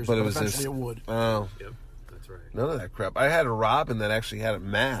stickers, but eventually it would. Oh, yep, that's right. None of that crap. I had a Robin that actually had a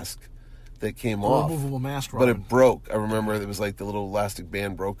mask that came off, removable mask, but it broke. I remember it was like the little elastic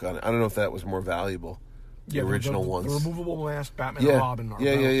band broke on it. I don't know if that was more valuable. The original ones, the removable mask, Batman and Robin, are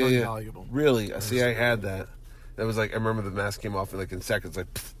very valuable. Really, see, I had that. That was like I remember the mask came off in seconds,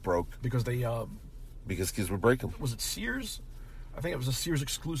 broke because because kids would break them. Was it Sears? I think it was a Sears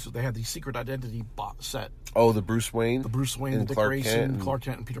exclusive. They had the Secret Identity set. Oh, the Bruce Wayne, the Dick Grayson, Clark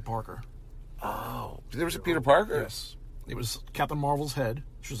Kent, and Peter Parker. Oh, there was a Peter Parker. Yes, it was Captain Marvel's head,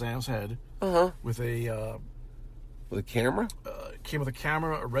 Shazam's head, with a camera. Came with a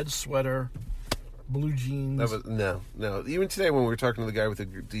camera, a red sweater, blue jeans. That was no. Even today, when we were talking to the guy with the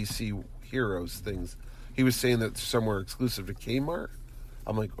DC Heroes things, he was saying that somewhere exclusive to Kmart.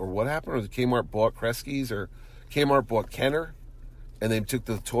 I'm like, or what happened? Or the Kmart bought Kresge's, or Kmart bought Kenner, and they took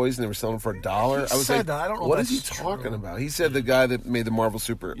the toys and they were selling for $1. I was like, I don't know what is he talking about? He said the guy that made the Marvel the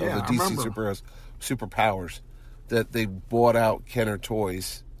DC superheroes, superpowers, that they bought out Kenner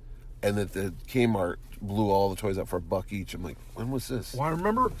toys, and that the Kmart blew all the toys out for $1 each. I'm like, when was this? Well, I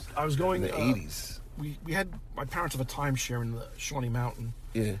remember I was going in the 80s. We had my parents have a timeshare in the Shawnee Mountain.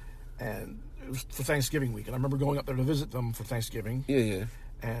 Yeah, and it was for Thanksgiving week, and I remember going up there to visit them for Thanksgiving. Yeah.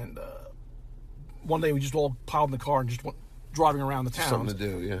 And one day we just all piled in the car and just went driving around the town. Something to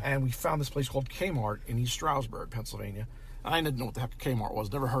do, yeah. And we found this place called Kmart in East Stroudsburg, Pennsylvania. And I didn't know what the heck Kmart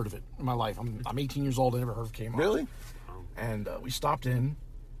was. Never heard of it in my life. I'm 18 years old. I never heard of Kmart. Really? And we stopped in.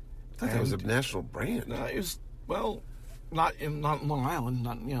 I thought that was a national brand. It was not in Long Island.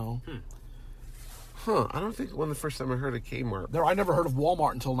 Not Huh? I don't think the first time I heard of Kmart. I never heard of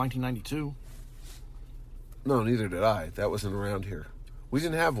Walmart until 1992. No, neither did I. That wasn't around here. We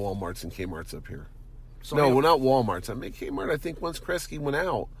didn't have Walmarts and Kmarts up here. So not Walmarts. I mean, Kmart, I think once Kresge went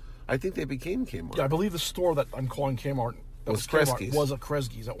out, I think they became Kmart. Yeah, I believe the store that I'm calling Kmart was Kresge's. Was a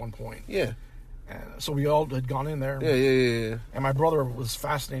Kresge's at one point. Yeah. And so we all had gone in there. Yeah. And my brother was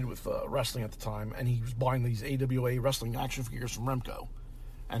fascinated with wrestling at the time, and he was buying these AWA wrestling action figures from Remco.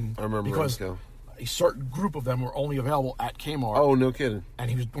 And I remember because Remco. A certain group of them were only available at Kmart. Oh, no kidding.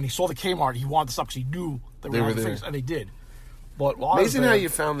 And when he saw the Kmart, he wanted the stuff because he knew they were there. Figures, and they did. But amazing how you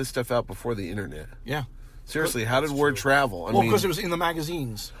found this stuff out before the internet. Yeah. Seriously, how did word travel? I mean, because it was in the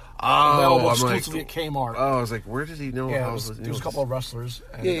magazines. Oh, available exclusively at Kmart. Oh, I was like, where did he know? Yeah, there was a couple of wrestlers.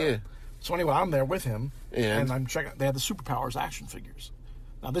 And, yeah. So anyway, I'm there with him, and I'm checking. They had the Superpowers action figures.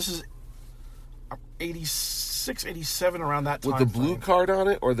 Now this is 86, 87, around that time. With the blue card on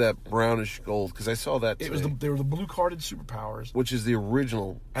it or that brownish gold? Because I saw that today. They were the blue carded Superpowers, which is the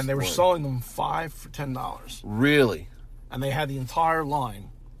original. And they were selling them $5 for $10. Really? And they had the entire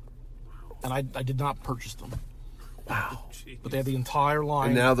line. And I did not purchase them. Wow. But they had the entire line.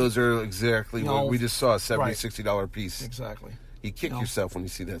 And now those are exactly what we just saw, $70, $60 piece. Exactly. You kick yourself when you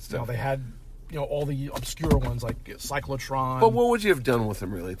see that stuff. They had, all the obscure ones like Cyclotron. But what would you have done with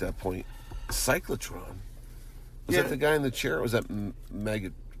them really at that point? Cyclotron? Was that the guy in the chair? Or was that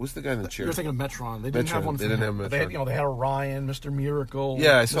Who's the guy in the chair? You're thinking of Metron. They didn't have Metron. one. They didn't have They had, Metron. they had Orion, Mr. Miracle.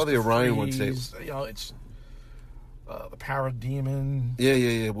 Yeah, I saw Mr. the Orion one Freeze, today. It's the Parademon.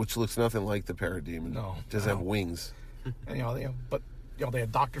 Yeah, which looks nothing like the Parademon. No, Doesn't have wings. And, but they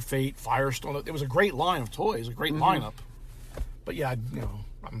had Dr. Fate, Firestone. It was a great line of toys, a great lineup. But yeah, at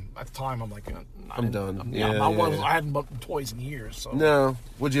the time, I'm like, I'm done. I hadn't bought toys in years. So. No.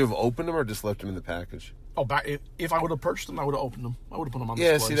 Would you have opened them or just left them in the package? Oh, if I would have purchased them, I would have opened them. I would have put them on the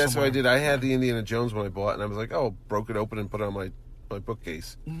Yeah, display see, that's somewhere. what I did. I had the Indiana Jones one I bought, and I was like, oh, broke it open and put it on my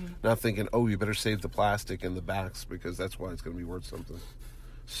bookcase. Not thinking, oh, you better save the plastic and the backs because that's why it's going to be worth something.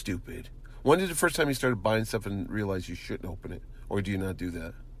 Stupid. When did the first time you started buying stuff and realize you shouldn't open it? Or do you not do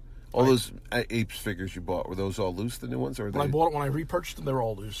that? All those Apes figures you bought, were those all loose, the new ones? Or When I bought it, when I repurchased them, they were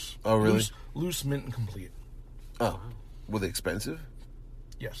all loose. Oh, really? Loose, mint, and complete. Oh. Were they expensive?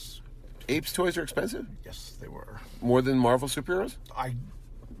 Yes. Apes toys are expensive? Yes, they were. More than Marvel superheroes? I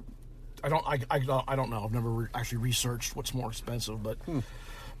don't know. I've never actually researched what's more expensive, but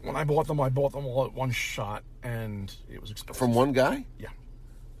when I bought them all at one shot, and it was expensive. From one guy? Yeah.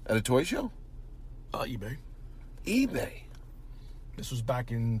 At a toy show? eBay. eBay? This was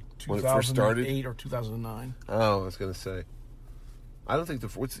back in When it first started? 2008 or 2009. Oh, I was going to say. I don't think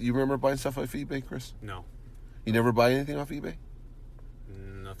you remember buying stuff off eBay, Chris? No. You never buy anything off eBay?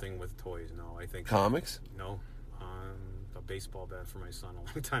 Nothing with toys, no. I think Comics? No. A baseball bat for my son a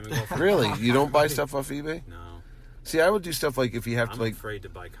long time ago. Really? You don't buy stuff off eBay? No. See, I would do stuff like if you have I'm to, like... afraid to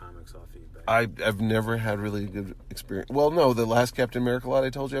buy comics off eBay. I've never had really good experience. Well, no, the last Captain America lot I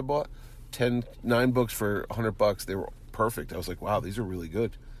told you I bought, 9 books for $100. They were perfect. I was like, wow, these are really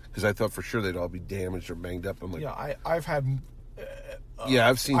good. Because I thought for sure they'd all be damaged or banged up. I'm like, Yeah, I've had... yeah,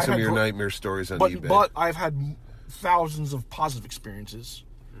 I've seen I've some of had your gr- nightmare stories on but, eBay. But I've had thousands of positive experiences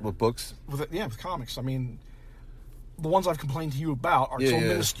What books? with comics. I mean, the ones I've complained to you about are so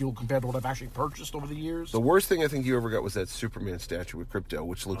minuscule compared to what I've actually purchased over the years. The worst thing I think you ever got was that Superman statue with Crypto,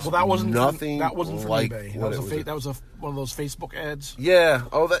 which looks Well, that wasn't nothing That wasn't from like eBay. what That was one of those Facebook ads. Yeah.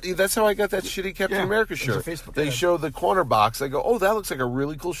 Oh, that's how I got that shitty Captain Yeah, America it was a shirt. Facebook They ad. show the corner box. I go, oh, that looks like a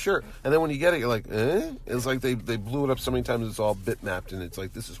really cool shirt. And then when you get it, you're like, eh? It's like they blew it up so many times it's all bitmapped, and it's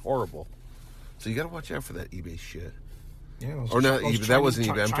like, this is horrible. So you got to watch out for that eBay shit. Yeah, those Or not those eBay. That wasn't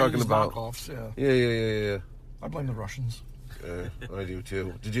Chinese- eBay. I'm talking Chinese about... knockoffs. Yeah. Yeah, I blame the Russians. I do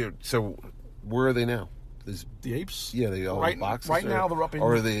too. Did you? So where are they now? The apes. Yeah, they all in boxes. Right now, they're up in.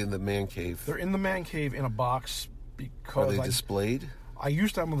 Or are they in the man cave? They're in the man cave in a box Are because they displayed? I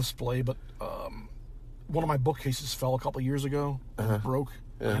used to have them on display, but one of my bookcases fell a couple of years ago and broke.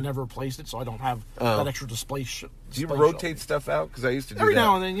 I never replaced it, so I don't have that extra display. Do you rotate stuff out? Because I used to do every that.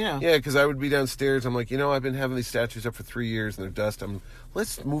 now and then. Yeah. Yeah, because I would be downstairs. I'm like, I've been having these statues up for 3 years and they're dust.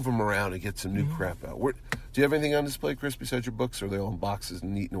 Let's move them around and get some new crap out. Do you have anything on display, Chris, besides your books? Or are they all in boxes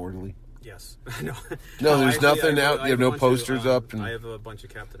and neat and orderly? Yes. No, there's nothing out. You have no posters up. I have a bunch of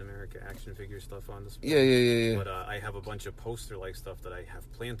Captain America action figure stuff on display. Yeah. But I have a bunch of poster-like stuff that I have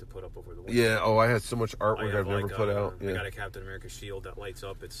planned to put up over the winter. Yeah. Oh, I had so much I artwork have I've never put out. I Yeah. got a Captain America shield that lights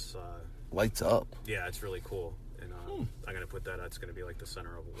up. It's Lights up. yeah, it's really cool. And I'm gonna put that. That's gonna be like the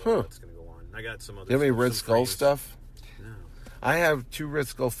center of it. That's gonna go on. I got some other. Do you have any Red some Skull frames. stuff? No. I have 2 Red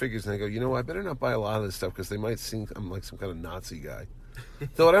Skull figures, and I go, I better not buy a lot of this stuff because they might think I'm like some kind of Nazi guy.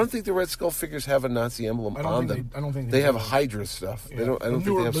 Though I don't think the Red Skull figures have a Nazi emblem on them. I don't think they have do. Hydra stuff. Yeah. They don't. I don't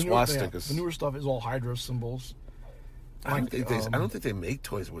think they have swastikas. The newer stuff is all Hydra symbols. I don't think they make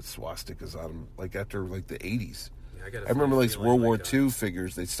toys with swastikas on them. Like after like the 80s. Yeah, I remember like World War II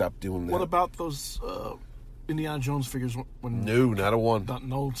figures. They stopped doing that. What about those Indiana Jones figures? When No, not a one.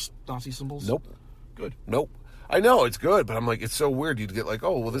 no Nazi symbols. Nope. Good. Nope. I know it's good, but I'm like, it's so weird. You'd get like,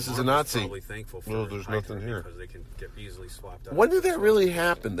 oh, well, this is a Marvel's Nazi. Probably thankful for No, there's Hydra nothing here. because they can get easily swapped out. When did that really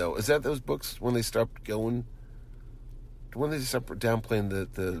happen, though? Is that those books when they stopped going? When did they stop downplaying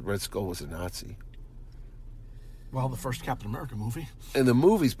the Red Skull was a Nazi? Well, the first Captain America movie. In the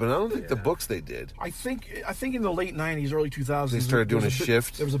movies, but I don't think the books they did. I think in the late '90s, early 2000s, They started doing there a was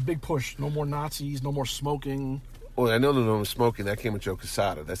shift. There was a big push. No more Nazis. No more smoking. Well, I know no one was smoking. That came with Joe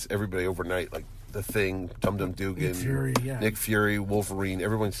Quesada. That's everybody overnight, like The Thing, Dum Dum Dugan, Nick Fury, yeah. Nick Fury, Wolverine.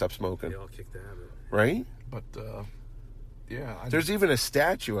 Everyone stopped smoking, They all kicked the habit. right? But yeah, There's even a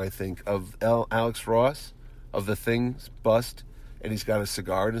statue, I think, of Alex Ross of The Thing's bust, and he's got a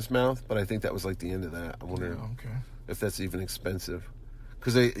cigar in his mouth. But I think that was like the end of that. I wonder okay. if that's even expensive.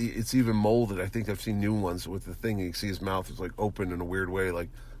 Because it's even molded. I think I've seen new ones with The Thing. You can see his mouth is like open in a weird way. Like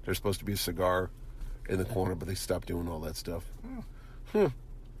there's supposed to be a cigar in the corner, but they stopped doing all that stuff. I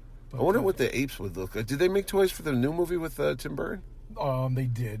wonder what the apes would look like. Did they make toys for the new movie with Tim Burton? They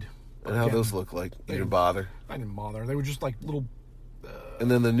did. And how Again, those look like? You didn't bother? I didn't bother. They were just like little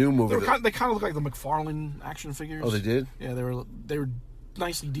And then the new movie. They kind of look like the McFarlane action figures. Oh, they did? Yeah, they were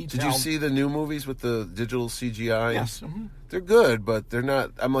nicely detailed. Did you see the new movies with the digital CGI? Yes. Mm-hmm. They're good, but they're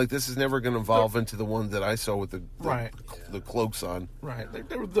not. I'm like, this is never going to evolve into the ones that I saw with the cloaks on. Right.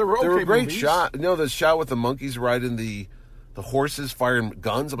 They were okay. They were great movies. shot. You know, the shot with the monkeys riding the horses firing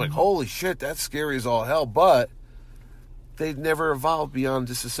guns. I'm like, holy shit, that's scary as all hell. But they never evolved beyond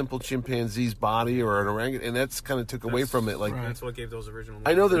just a simple chimpanzee's body or an orangutan, and that's kind of took away from it. Like, that's what gave those original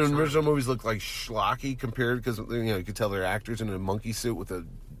movies. I know the original movies look like schlocky compared because you could tell they're actors in a monkey suit with a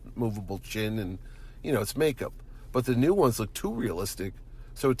movable chin, and it's makeup. But the new ones look too realistic,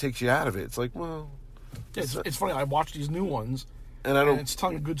 so it takes you out of it. It's like, well, it's funny. I watch these new ones, and it's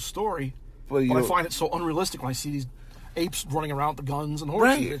telling a good story, but I find it so unrealistic when I see these apes running around with the guns and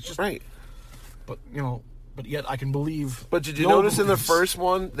horses. Right, it's just, right. But but yet I can believe. But did you notice in the first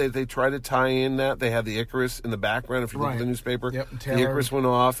one they tried to tie in that they had the Icarus in the background? If you look at the newspaper, yep, the Icarus went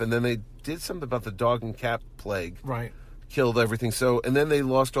off, and then they did something about the dog and cat plague. Right. Killed everything. So, and then they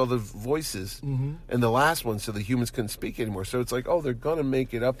lost all the voices in the last one, so the humans couldn't speak anymore. So it's like, oh, they're gonna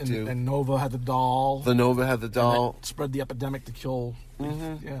make it up to. And Nova had the doll. The Nova had the doll. And spread the epidemic to kill.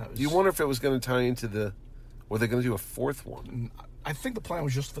 Mm-hmm. Yeah. You wonder if it was going to tie into the. Were they going to do a fourth one? I think the plan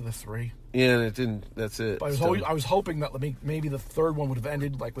was just for the 3. Yeah, and it didn't. That's it. But I was hoping that maybe the third one would have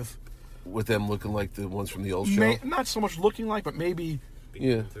ended like with them looking like the ones from the old show. Not so much looking like, but maybe.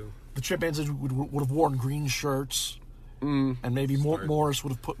 Yeah. The chimpanzees would have worn green shirts. And maybe Maurice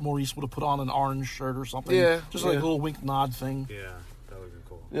would have put on an orange shirt or something. Yeah, just like a little wink nod thing. Yeah, that would have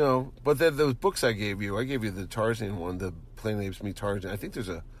been cool. But then those books I gave you the Tarzan one, the Planet of the Apes Meet Tarzan. I think there's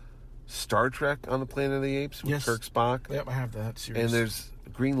a Star Trek on the Planet of the Apes with Kirk Spock. Yep, I have that series. And there's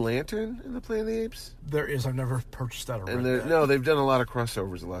Green Lantern in the Planet of the Apes. There is. I've never purchased that or read that. No, they've done a lot of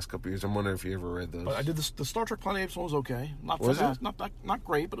crossovers the last couple of years. I'm wondering if you ever read those. But I did the Star Trek Planet of the Apes one was okay. Not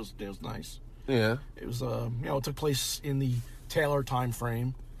great, but it was nice. Yeah. It was it took place in the Taylor time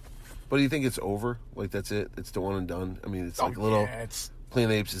frame. But do you think it's over? Like that's it? It's the one and done? I mean, it's like a little. It's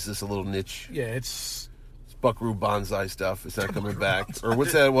Planet of the Apes is just a little niche. Yeah, it's Buckaroo Banzai stuff. It's not coming back. Or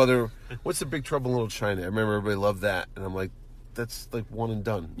what's that? What's the Big Trouble in Little China? I remember everybody loved that, and I'm like, that's like one and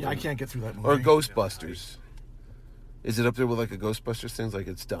done. Yeah, I can't get through that movie. Or Ghostbusters. Is it up there with like a Ghostbusters thing? Like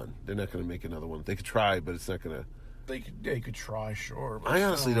it's done. They're not going to make another one. They could try, but it's not going to. They could try, sure. I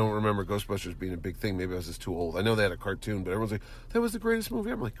honestly don't remember Ghostbusters being a big thing. Maybe I was just too old. I know they had a cartoon, but everyone's like, that was the greatest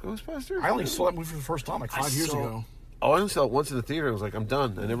movie. I'm like, Ghostbusters? I only saw that movie for the first time like 5 years ago. Oh, I only saw it once in the theater. I was like, I'm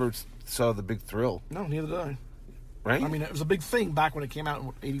done. I never saw the big thrill. No, neither did I. Right? I mean, it was a big thing back when it came out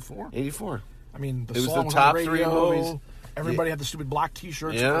in 84. 84. I mean, it was the top 3 movies. Everybody had the stupid black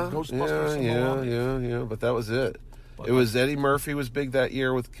T-shirts with Ghostbusters. Yeah. But that was it. It was Eddie Murphy was big that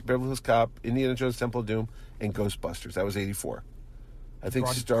year with Beverly Hills Cop, Indiana Jones Temple of Doom, and Ghostbusters. That was 84. I think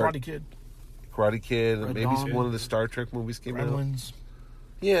Karate Kid. Karate Kid, and maybe Dawn. one of the Star Trek movies came Gremlins. out.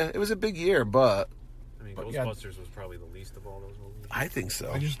 Yeah, it was a big year, but... I mean, Ghostbusters was probably the least of all those movies. I think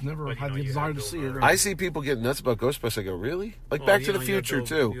so. I just never had the desire to see it. I see people get nuts about Ghostbusters. I go, really? Like Back to the Future,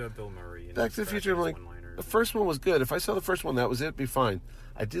 too. You have Bill Murray. Back to the Future, I'm like, the first one was good. If I saw the first one, that was it, it'd be fine.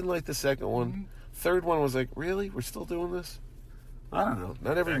 I didn't like the second one. Mm-hmm. Third one was like, really? We're still doing this? I don't know.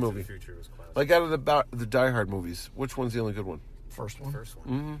 Not every movie. Back to the Future was classic. Like out of the Die Hard movies, which one's the only good one? First one.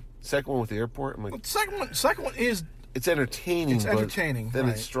 Mm-hmm. Second one with the airport. I'm like, second one is. It's entertaining. Then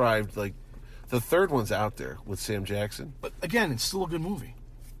right. It strived like. The third one's out there with Sam Jackson. But again, it's still a good movie.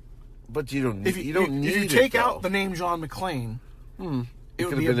 But you don't need. If you take out the name John McClane, it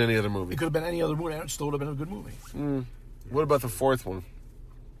could have been any other movie. It could have been any other movie, and it still would have been a good movie. What about the fourth one?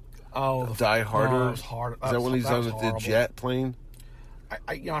 Oh, Die Harder. No, it was hard. Is that when he's on the jet plane?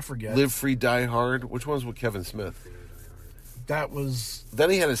 I forget. Live Free, Die Hard. Which one's with Kevin Smith? That was. Then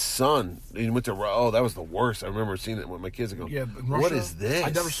he had his son. He went to. Oh, that was the worst. I remember seeing it with my kids. I go, yeah, what is this? I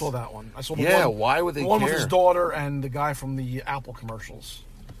never saw that one. I saw the one. Why would they the one care? with his daughter and the guy from the Apple commercials.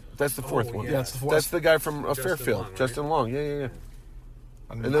 That's the fourth one. Yeah, that's the fourth. That's the guy from Fairfield, Long, right? Justin Long. Yeah.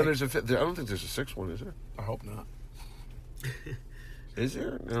 And then there's a fifth. I don't think there's a sixth one, is there? I hope not. Is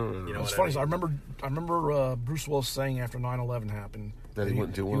there? No. You know, it's funny. I remember Bruce Willis saying after 9/11 happened that he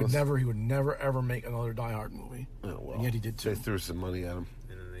wouldn't do one. He would never ever make another Die Hard movie. Oh well. And yet he did too. They threw some money at him.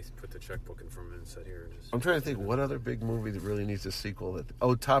 And then they put the checkbook in front of him and said, "Here." I'm trying to think what other big movie that really needs a sequel.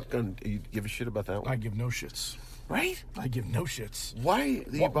 Top Gun. You give a shit about that one? I give no shits. Right? I give no shits. Why?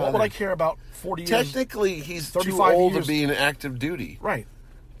 What would I care about 40 years? Technically, he's too old to be in active duty. Right.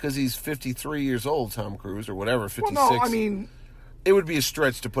 Because he's 53 years old, Tom Cruise, or whatever, 56. Well, no, I mean... It would be a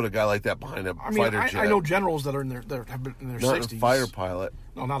stretch to put a guy like that behind a fighter jet. I know generals that are have been in their 60s. Not a fighter pilot.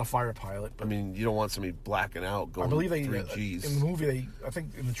 No, not a fighter pilot. But I mean, you don't want somebody blacking out going 3 Gs. In the movie, I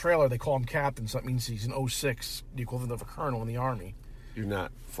think in the trailer, they call him captain, so that means he's an 06, the equivalent of a colonel in the Army. You're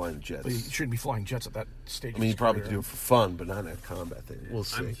not flying jets. But you shouldn't be flying jets at that stage. I mean, you probably could do it for fun, but not in a combat thing. We'll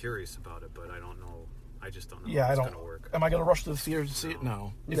see. I'm curious about it, but I don't know. I just don't know how it's going to work. Am I going to rush to the theater to see it?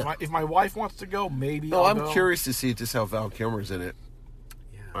 No. If my wife wants to go, maybe No, I'm curious to see just how Val Kilmer's in it.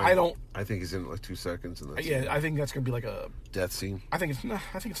 I don't. I think he's in it like 2 seconds. And I think that's going to be like a death scene. I think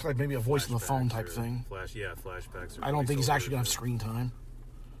it's like maybe a voice on the phone type thing. Flashbacks. I don't think he's actually going to have screen time.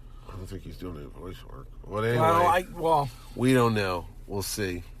 I don't think he's doing any voice work. Well, anyway, we don't know. We'll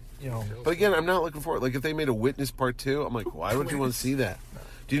see. But again, I'm not looking for it. Like if they made a Witness Part 2, I'm like, why would you want to see that? No.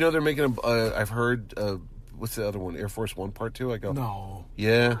 Do you know they're making I've heard. What's the other one? Air Force One Part 2. I go, no.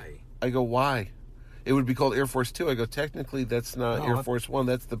 Yeah. Why? I go, why? It would be called Air Force 2. I go, technically, that's not Air Force 1.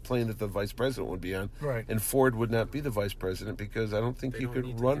 That's the plane that the vice president would be on. Right. And Ford would not be the vice president because I don't think you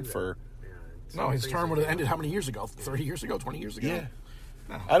could run for... No, his term would have ended how many years ago? 30 years ago? 20 years ago? Yeah.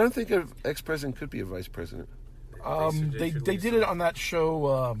 No. I don't think an ex-president could be a vice president. They did it on that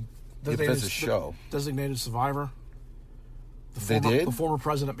show. That's a show. Designated Survivor. They did? The former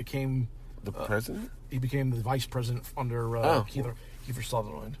president became... The president? He became the vice president under Kiefer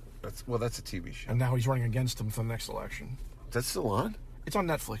Sutherland. That's a TV show. And now he's running against him for the next election. That's still on? It's on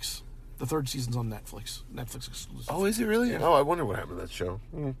Netflix. The 3rd season's on Netflix. Netflix exclusive. Oh, is it really? Yeah. Oh, I wonder what happened to that show.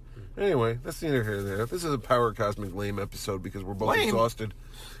 Anyway, that's neither here nor there. This is a Power Cosmic Lame episode because we're both exhausted.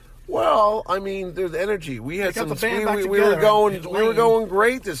 Well, I mean, there's energy. We had some. We were going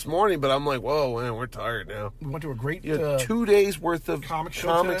great this morning, but I'm like, whoa, man, we're tired now. We went to a great 2 days worth of comics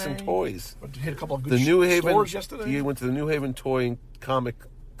and toys. Went to hit a couple of good stores yesterday. You went to the New Haven Toy and Comic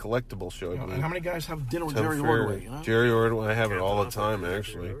Collectible show. And how many guys have dinner with Jerry Ordway? Huh? Jerry Ordway, I have it all the time,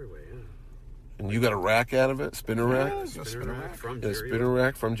 actually. And you got a rack out of it, spinner rack. Spinner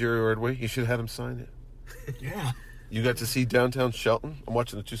rack from Jerry Ordway. You should have him sign it. Yeah. You got to see downtown Shelton. I'm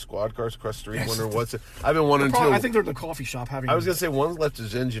watching the 2 squad cars across the street. Yes. Wondering what's it. I've been wondering too. I think they're at the coffee shop having. I was gonna say one left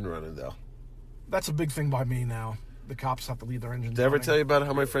his engine running though. That's a big thing by me now. The cops have to leave their engines. Did I ever tell you about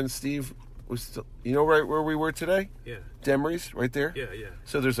how my friend Steve was still? You know right where we were today? Yeah. Demry's right there. Yeah.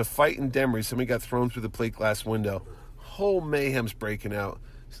 So there's a fight in Demry's. Somebody got thrown through the plate glass window. Whole mayhem's breaking out.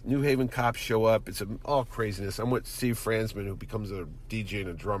 New Haven cops show up. It's all craziness. I'm with Steve Franzman, who becomes a DJ and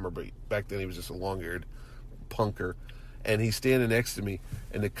a drummer, but back then he was just a long-haired punker. And he's standing next to me,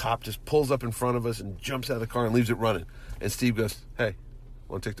 and the cop just pulls up in front of us and jumps out of the car and leaves it running. And Steve goes, "Hey,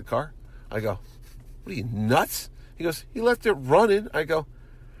 want to take the car?" I go, "What are you, nuts?" He goes, "He left it running." I go,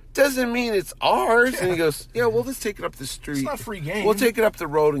 "Doesn't mean it's ours." Yeah. And he goes, "Yeah, well, let's take it up the street. It's not free game. We'll take it up the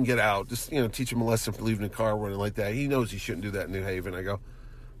road and get out. Just, teach him a lesson for leaving the car running like that. He knows he shouldn't do that in New Haven." I go,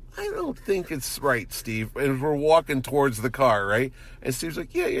 "I don't think it's right, Steve." And we're walking towards the car, right? And Steve's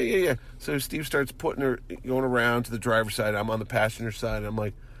like, yeah. So Steve starts going around to the driver's side. I'm on the passenger side. And I'm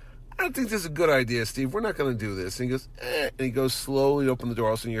like, "I don't think this is a good idea, Steve. We're not going to do this." And he goes, And he goes slowly to open the door.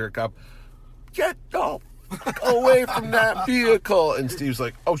 All of a sudden you hear a cop, "Get the fuck away from that vehicle." And Steve's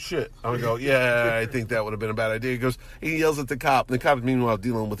like, "Oh, shit." I go, "Yeah, I think that would have been a bad idea." He yells at the cop. And the cop, meanwhile,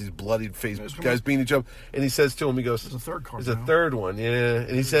 dealing with these bloodied faced guys beating each other. And he says to him, he goes, "There's a third car. There's a third one, yeah."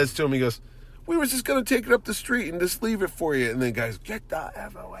 And he says to him, he goes, "We were just going to take it up the street and just leave it for you." And then guys, "Get the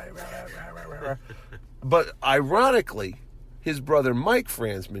F away." But ironically, his brother Mike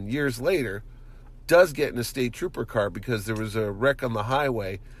Franzman, years later, does get in a state trooper car because there was a wreck on the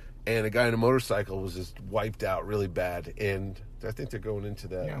highway and a guy on a motorcycle was just wiped out really bad. And I think they're going into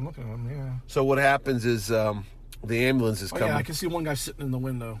that. Yeah, I'm looking at them, yeah. So what happens is the ambulance is coming. Yeah, I can see one guy sitting in the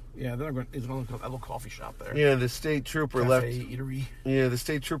window. Yeah, they're going to that little coffee shop there. Yeah, the state trooper eatery. Yeah, the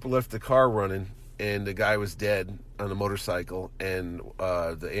state trooper left the car running, and the guy was dead on the motorcycle, and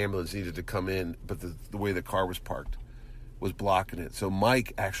the ambulance needed to come in, but the way the car was parked was blocking it. So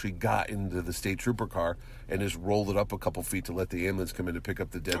Mike actually got into the state trooper car and just rolled it up a couple feet to let the ambulance come in to pick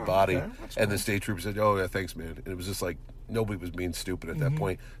up the dead body. Okay. And the state trooper said, "Oh, yeah, thanks, man." And it was just like nobody was being stupid at that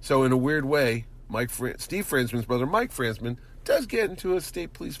point. So in a weird way, Steve Franzman's brother, Mike Franzman, does get into a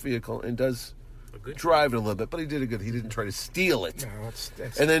state police vehicle and does drive it a little bit, but he did he didn't try to steal it. No,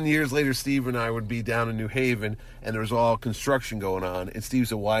 that's and then years later, Steve and I would be down in New Haven, and there was all construction going on, and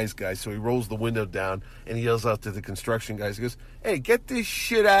Steve's a wise guy, so he rolls the window down, and he yells out to the construction guys, he goes, "Hey, get this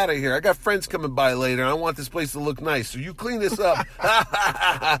shit out of here. I got friends coming by later, and I want this place to look nice, so you clean this up."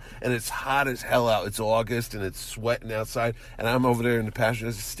 And it's hot as hell out. It's August, and it's sweating outside, and I'm over there in the pasture.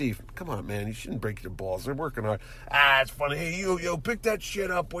 I said, "Steve, come on, man, you shouldn't break your balls. They're working hard." "It's funny. Hey, you pick that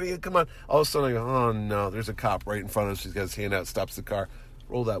shit up, will you? Come on." All of a sudden, I go, go, oh no, there's a cop right in front of us. He's got his hand out, stops the car.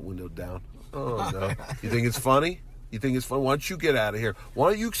 Roll that window down. Oh no. You think it's funny? You think it's fun? Why don't you get out of here?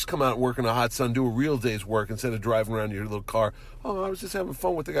 Why don't you just come out and work in a hot sun, do a real day's work instead of driving around in your little car? Oh, I was just having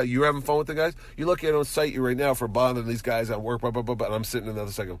fun with the guy. You're having fun with the guys? You're lucky I don't cite you right now for bothering these guys at work, blah, blah, blah, blah. And I'm sitting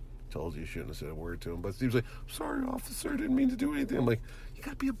another second. Told you shouldn't have said a word to him. But Steve's like, sorry, officer, didn't mean to do anything. I'm like, you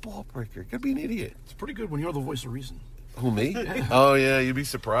got to be a ball breaker. You got to be an idiot. It's pretty good when you're the voice of reason. Who, me? Oh, yeah, you'd be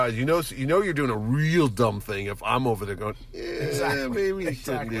surprised. You know you're doing a real dumb thing if I'm over there going, yeah, Exactly. maybe you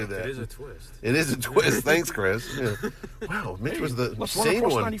shouldn't do that. It is a twist. It is a twist. Thanks, Chris. Yeah. Wow, Mitch was the Let's run sane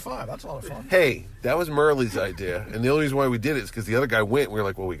across one. 95. That's a lot of fun. Hey, that was Merle's idea. And the only reason why we did it is because the other guy went. We were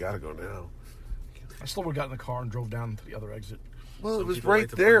like, well, we got to go now. I still would have gotten in the car and drove down to the other exit. Well, Some it was people right like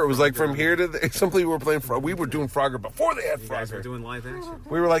to there. play It was like Frogger. from here to there. Some people were playing Frogger. We were doing Frogger before they had You guys were Frogger. doing live action.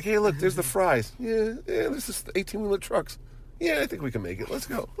 We were like, hey, look, there's the fries. Yeah, this is 18-wheeler trucks. Yeah, I think we can make it. Let's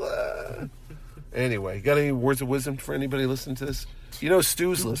go. Anyway, you got any words of wisdom for anybody listening to this? You know,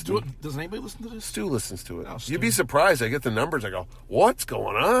 Stu's listening. Does anybody listen to this? Stu listens to it. Oh, Stu. You'd be surprised. I get the numbers. I go, what's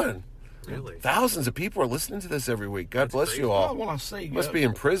going on? Really? Thousands of people are listening to this every week. God bless crazy. you Well, I all. want to say, Must be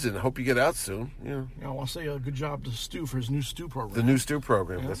in prison. I hope you get out soon. Yeah. I want to say a good job to Stu for his new Stu program. The new Stu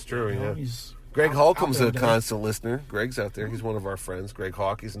program. That's true, You know, yeah. he's Greg out Holcomb's there a today. constant listener. Greg's out there. He's one of our friends. Greg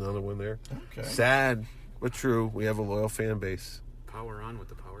Hawk, he's another one there. Okay. Sad, but true. We have a loyal fan base. Power on with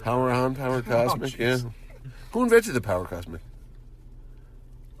the power. Power on, Power Cosmic, yeah. jeez. Who invented the Power Cosmic?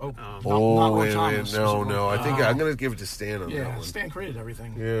 Oh, Oh, not Roy wait. Thomas. No. I think I'm going to give it to Stan on that Yeah, one. Stan created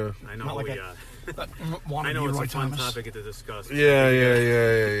everything. Yeah. I know. Not like we, that- Wanted I to know be it's Roy a fun Thomas. topic to discuss. Yeah.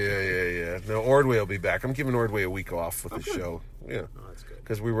 No, Ordway will be back. I'm giving Ordway a week off with the show. Yeah. Oh, that's good.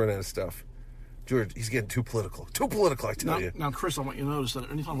 Because we run out of stuff. George, he's getting too political. Too political, I tell you. Now, Chris, I want you to notice that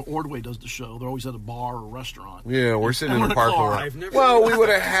anytime Ordway does the show, they're always at a bar or restaurant. Yeah, we're sitting in And the we're in a parking car. lot. I've never- Well, we would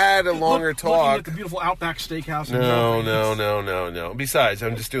have had a longer Looking talk. at the beautiful Outback Steakhouse. in No. Belgrade. Besides,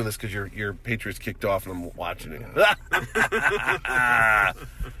 I'm just doing this because your Patriots kicked off and I'm watching it.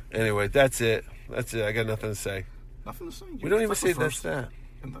 Anyway, that's it. I got nothing to say. Nothing to say. We don't even That's say the that's first. that.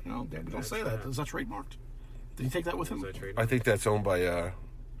 And no, Dan, we don't say that. Is that trademarked? Did he take that with him? Is that trade? I think that's owned by,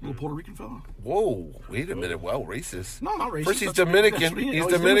 Little Puerto Rican fella? whoa, wait a minute. Well, racist. No, not racist. First, he's That's- Dominican. that's what he- He's no,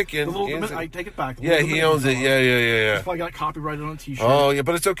 Dominican. The little He owns Domin- it. I take it back. The Yeah, little he Dominican owns it. fella. Yeah. That's why I got copyrighted on a T-shirt. Oh, yeah,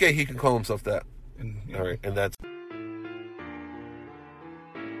 but it's okay. He can call himself that. And, you know, All right, and that's.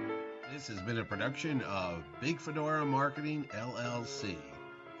 This has been a production of Big Fedora Marketing LLC,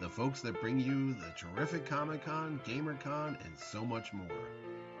 the folks that bring you the terrific Comic-Con, GamerCon, and so much more.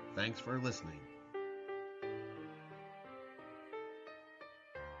 Thanks for listening.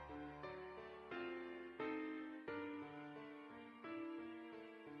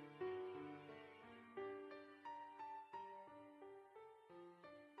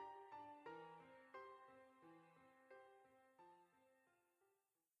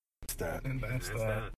 That. and that's that.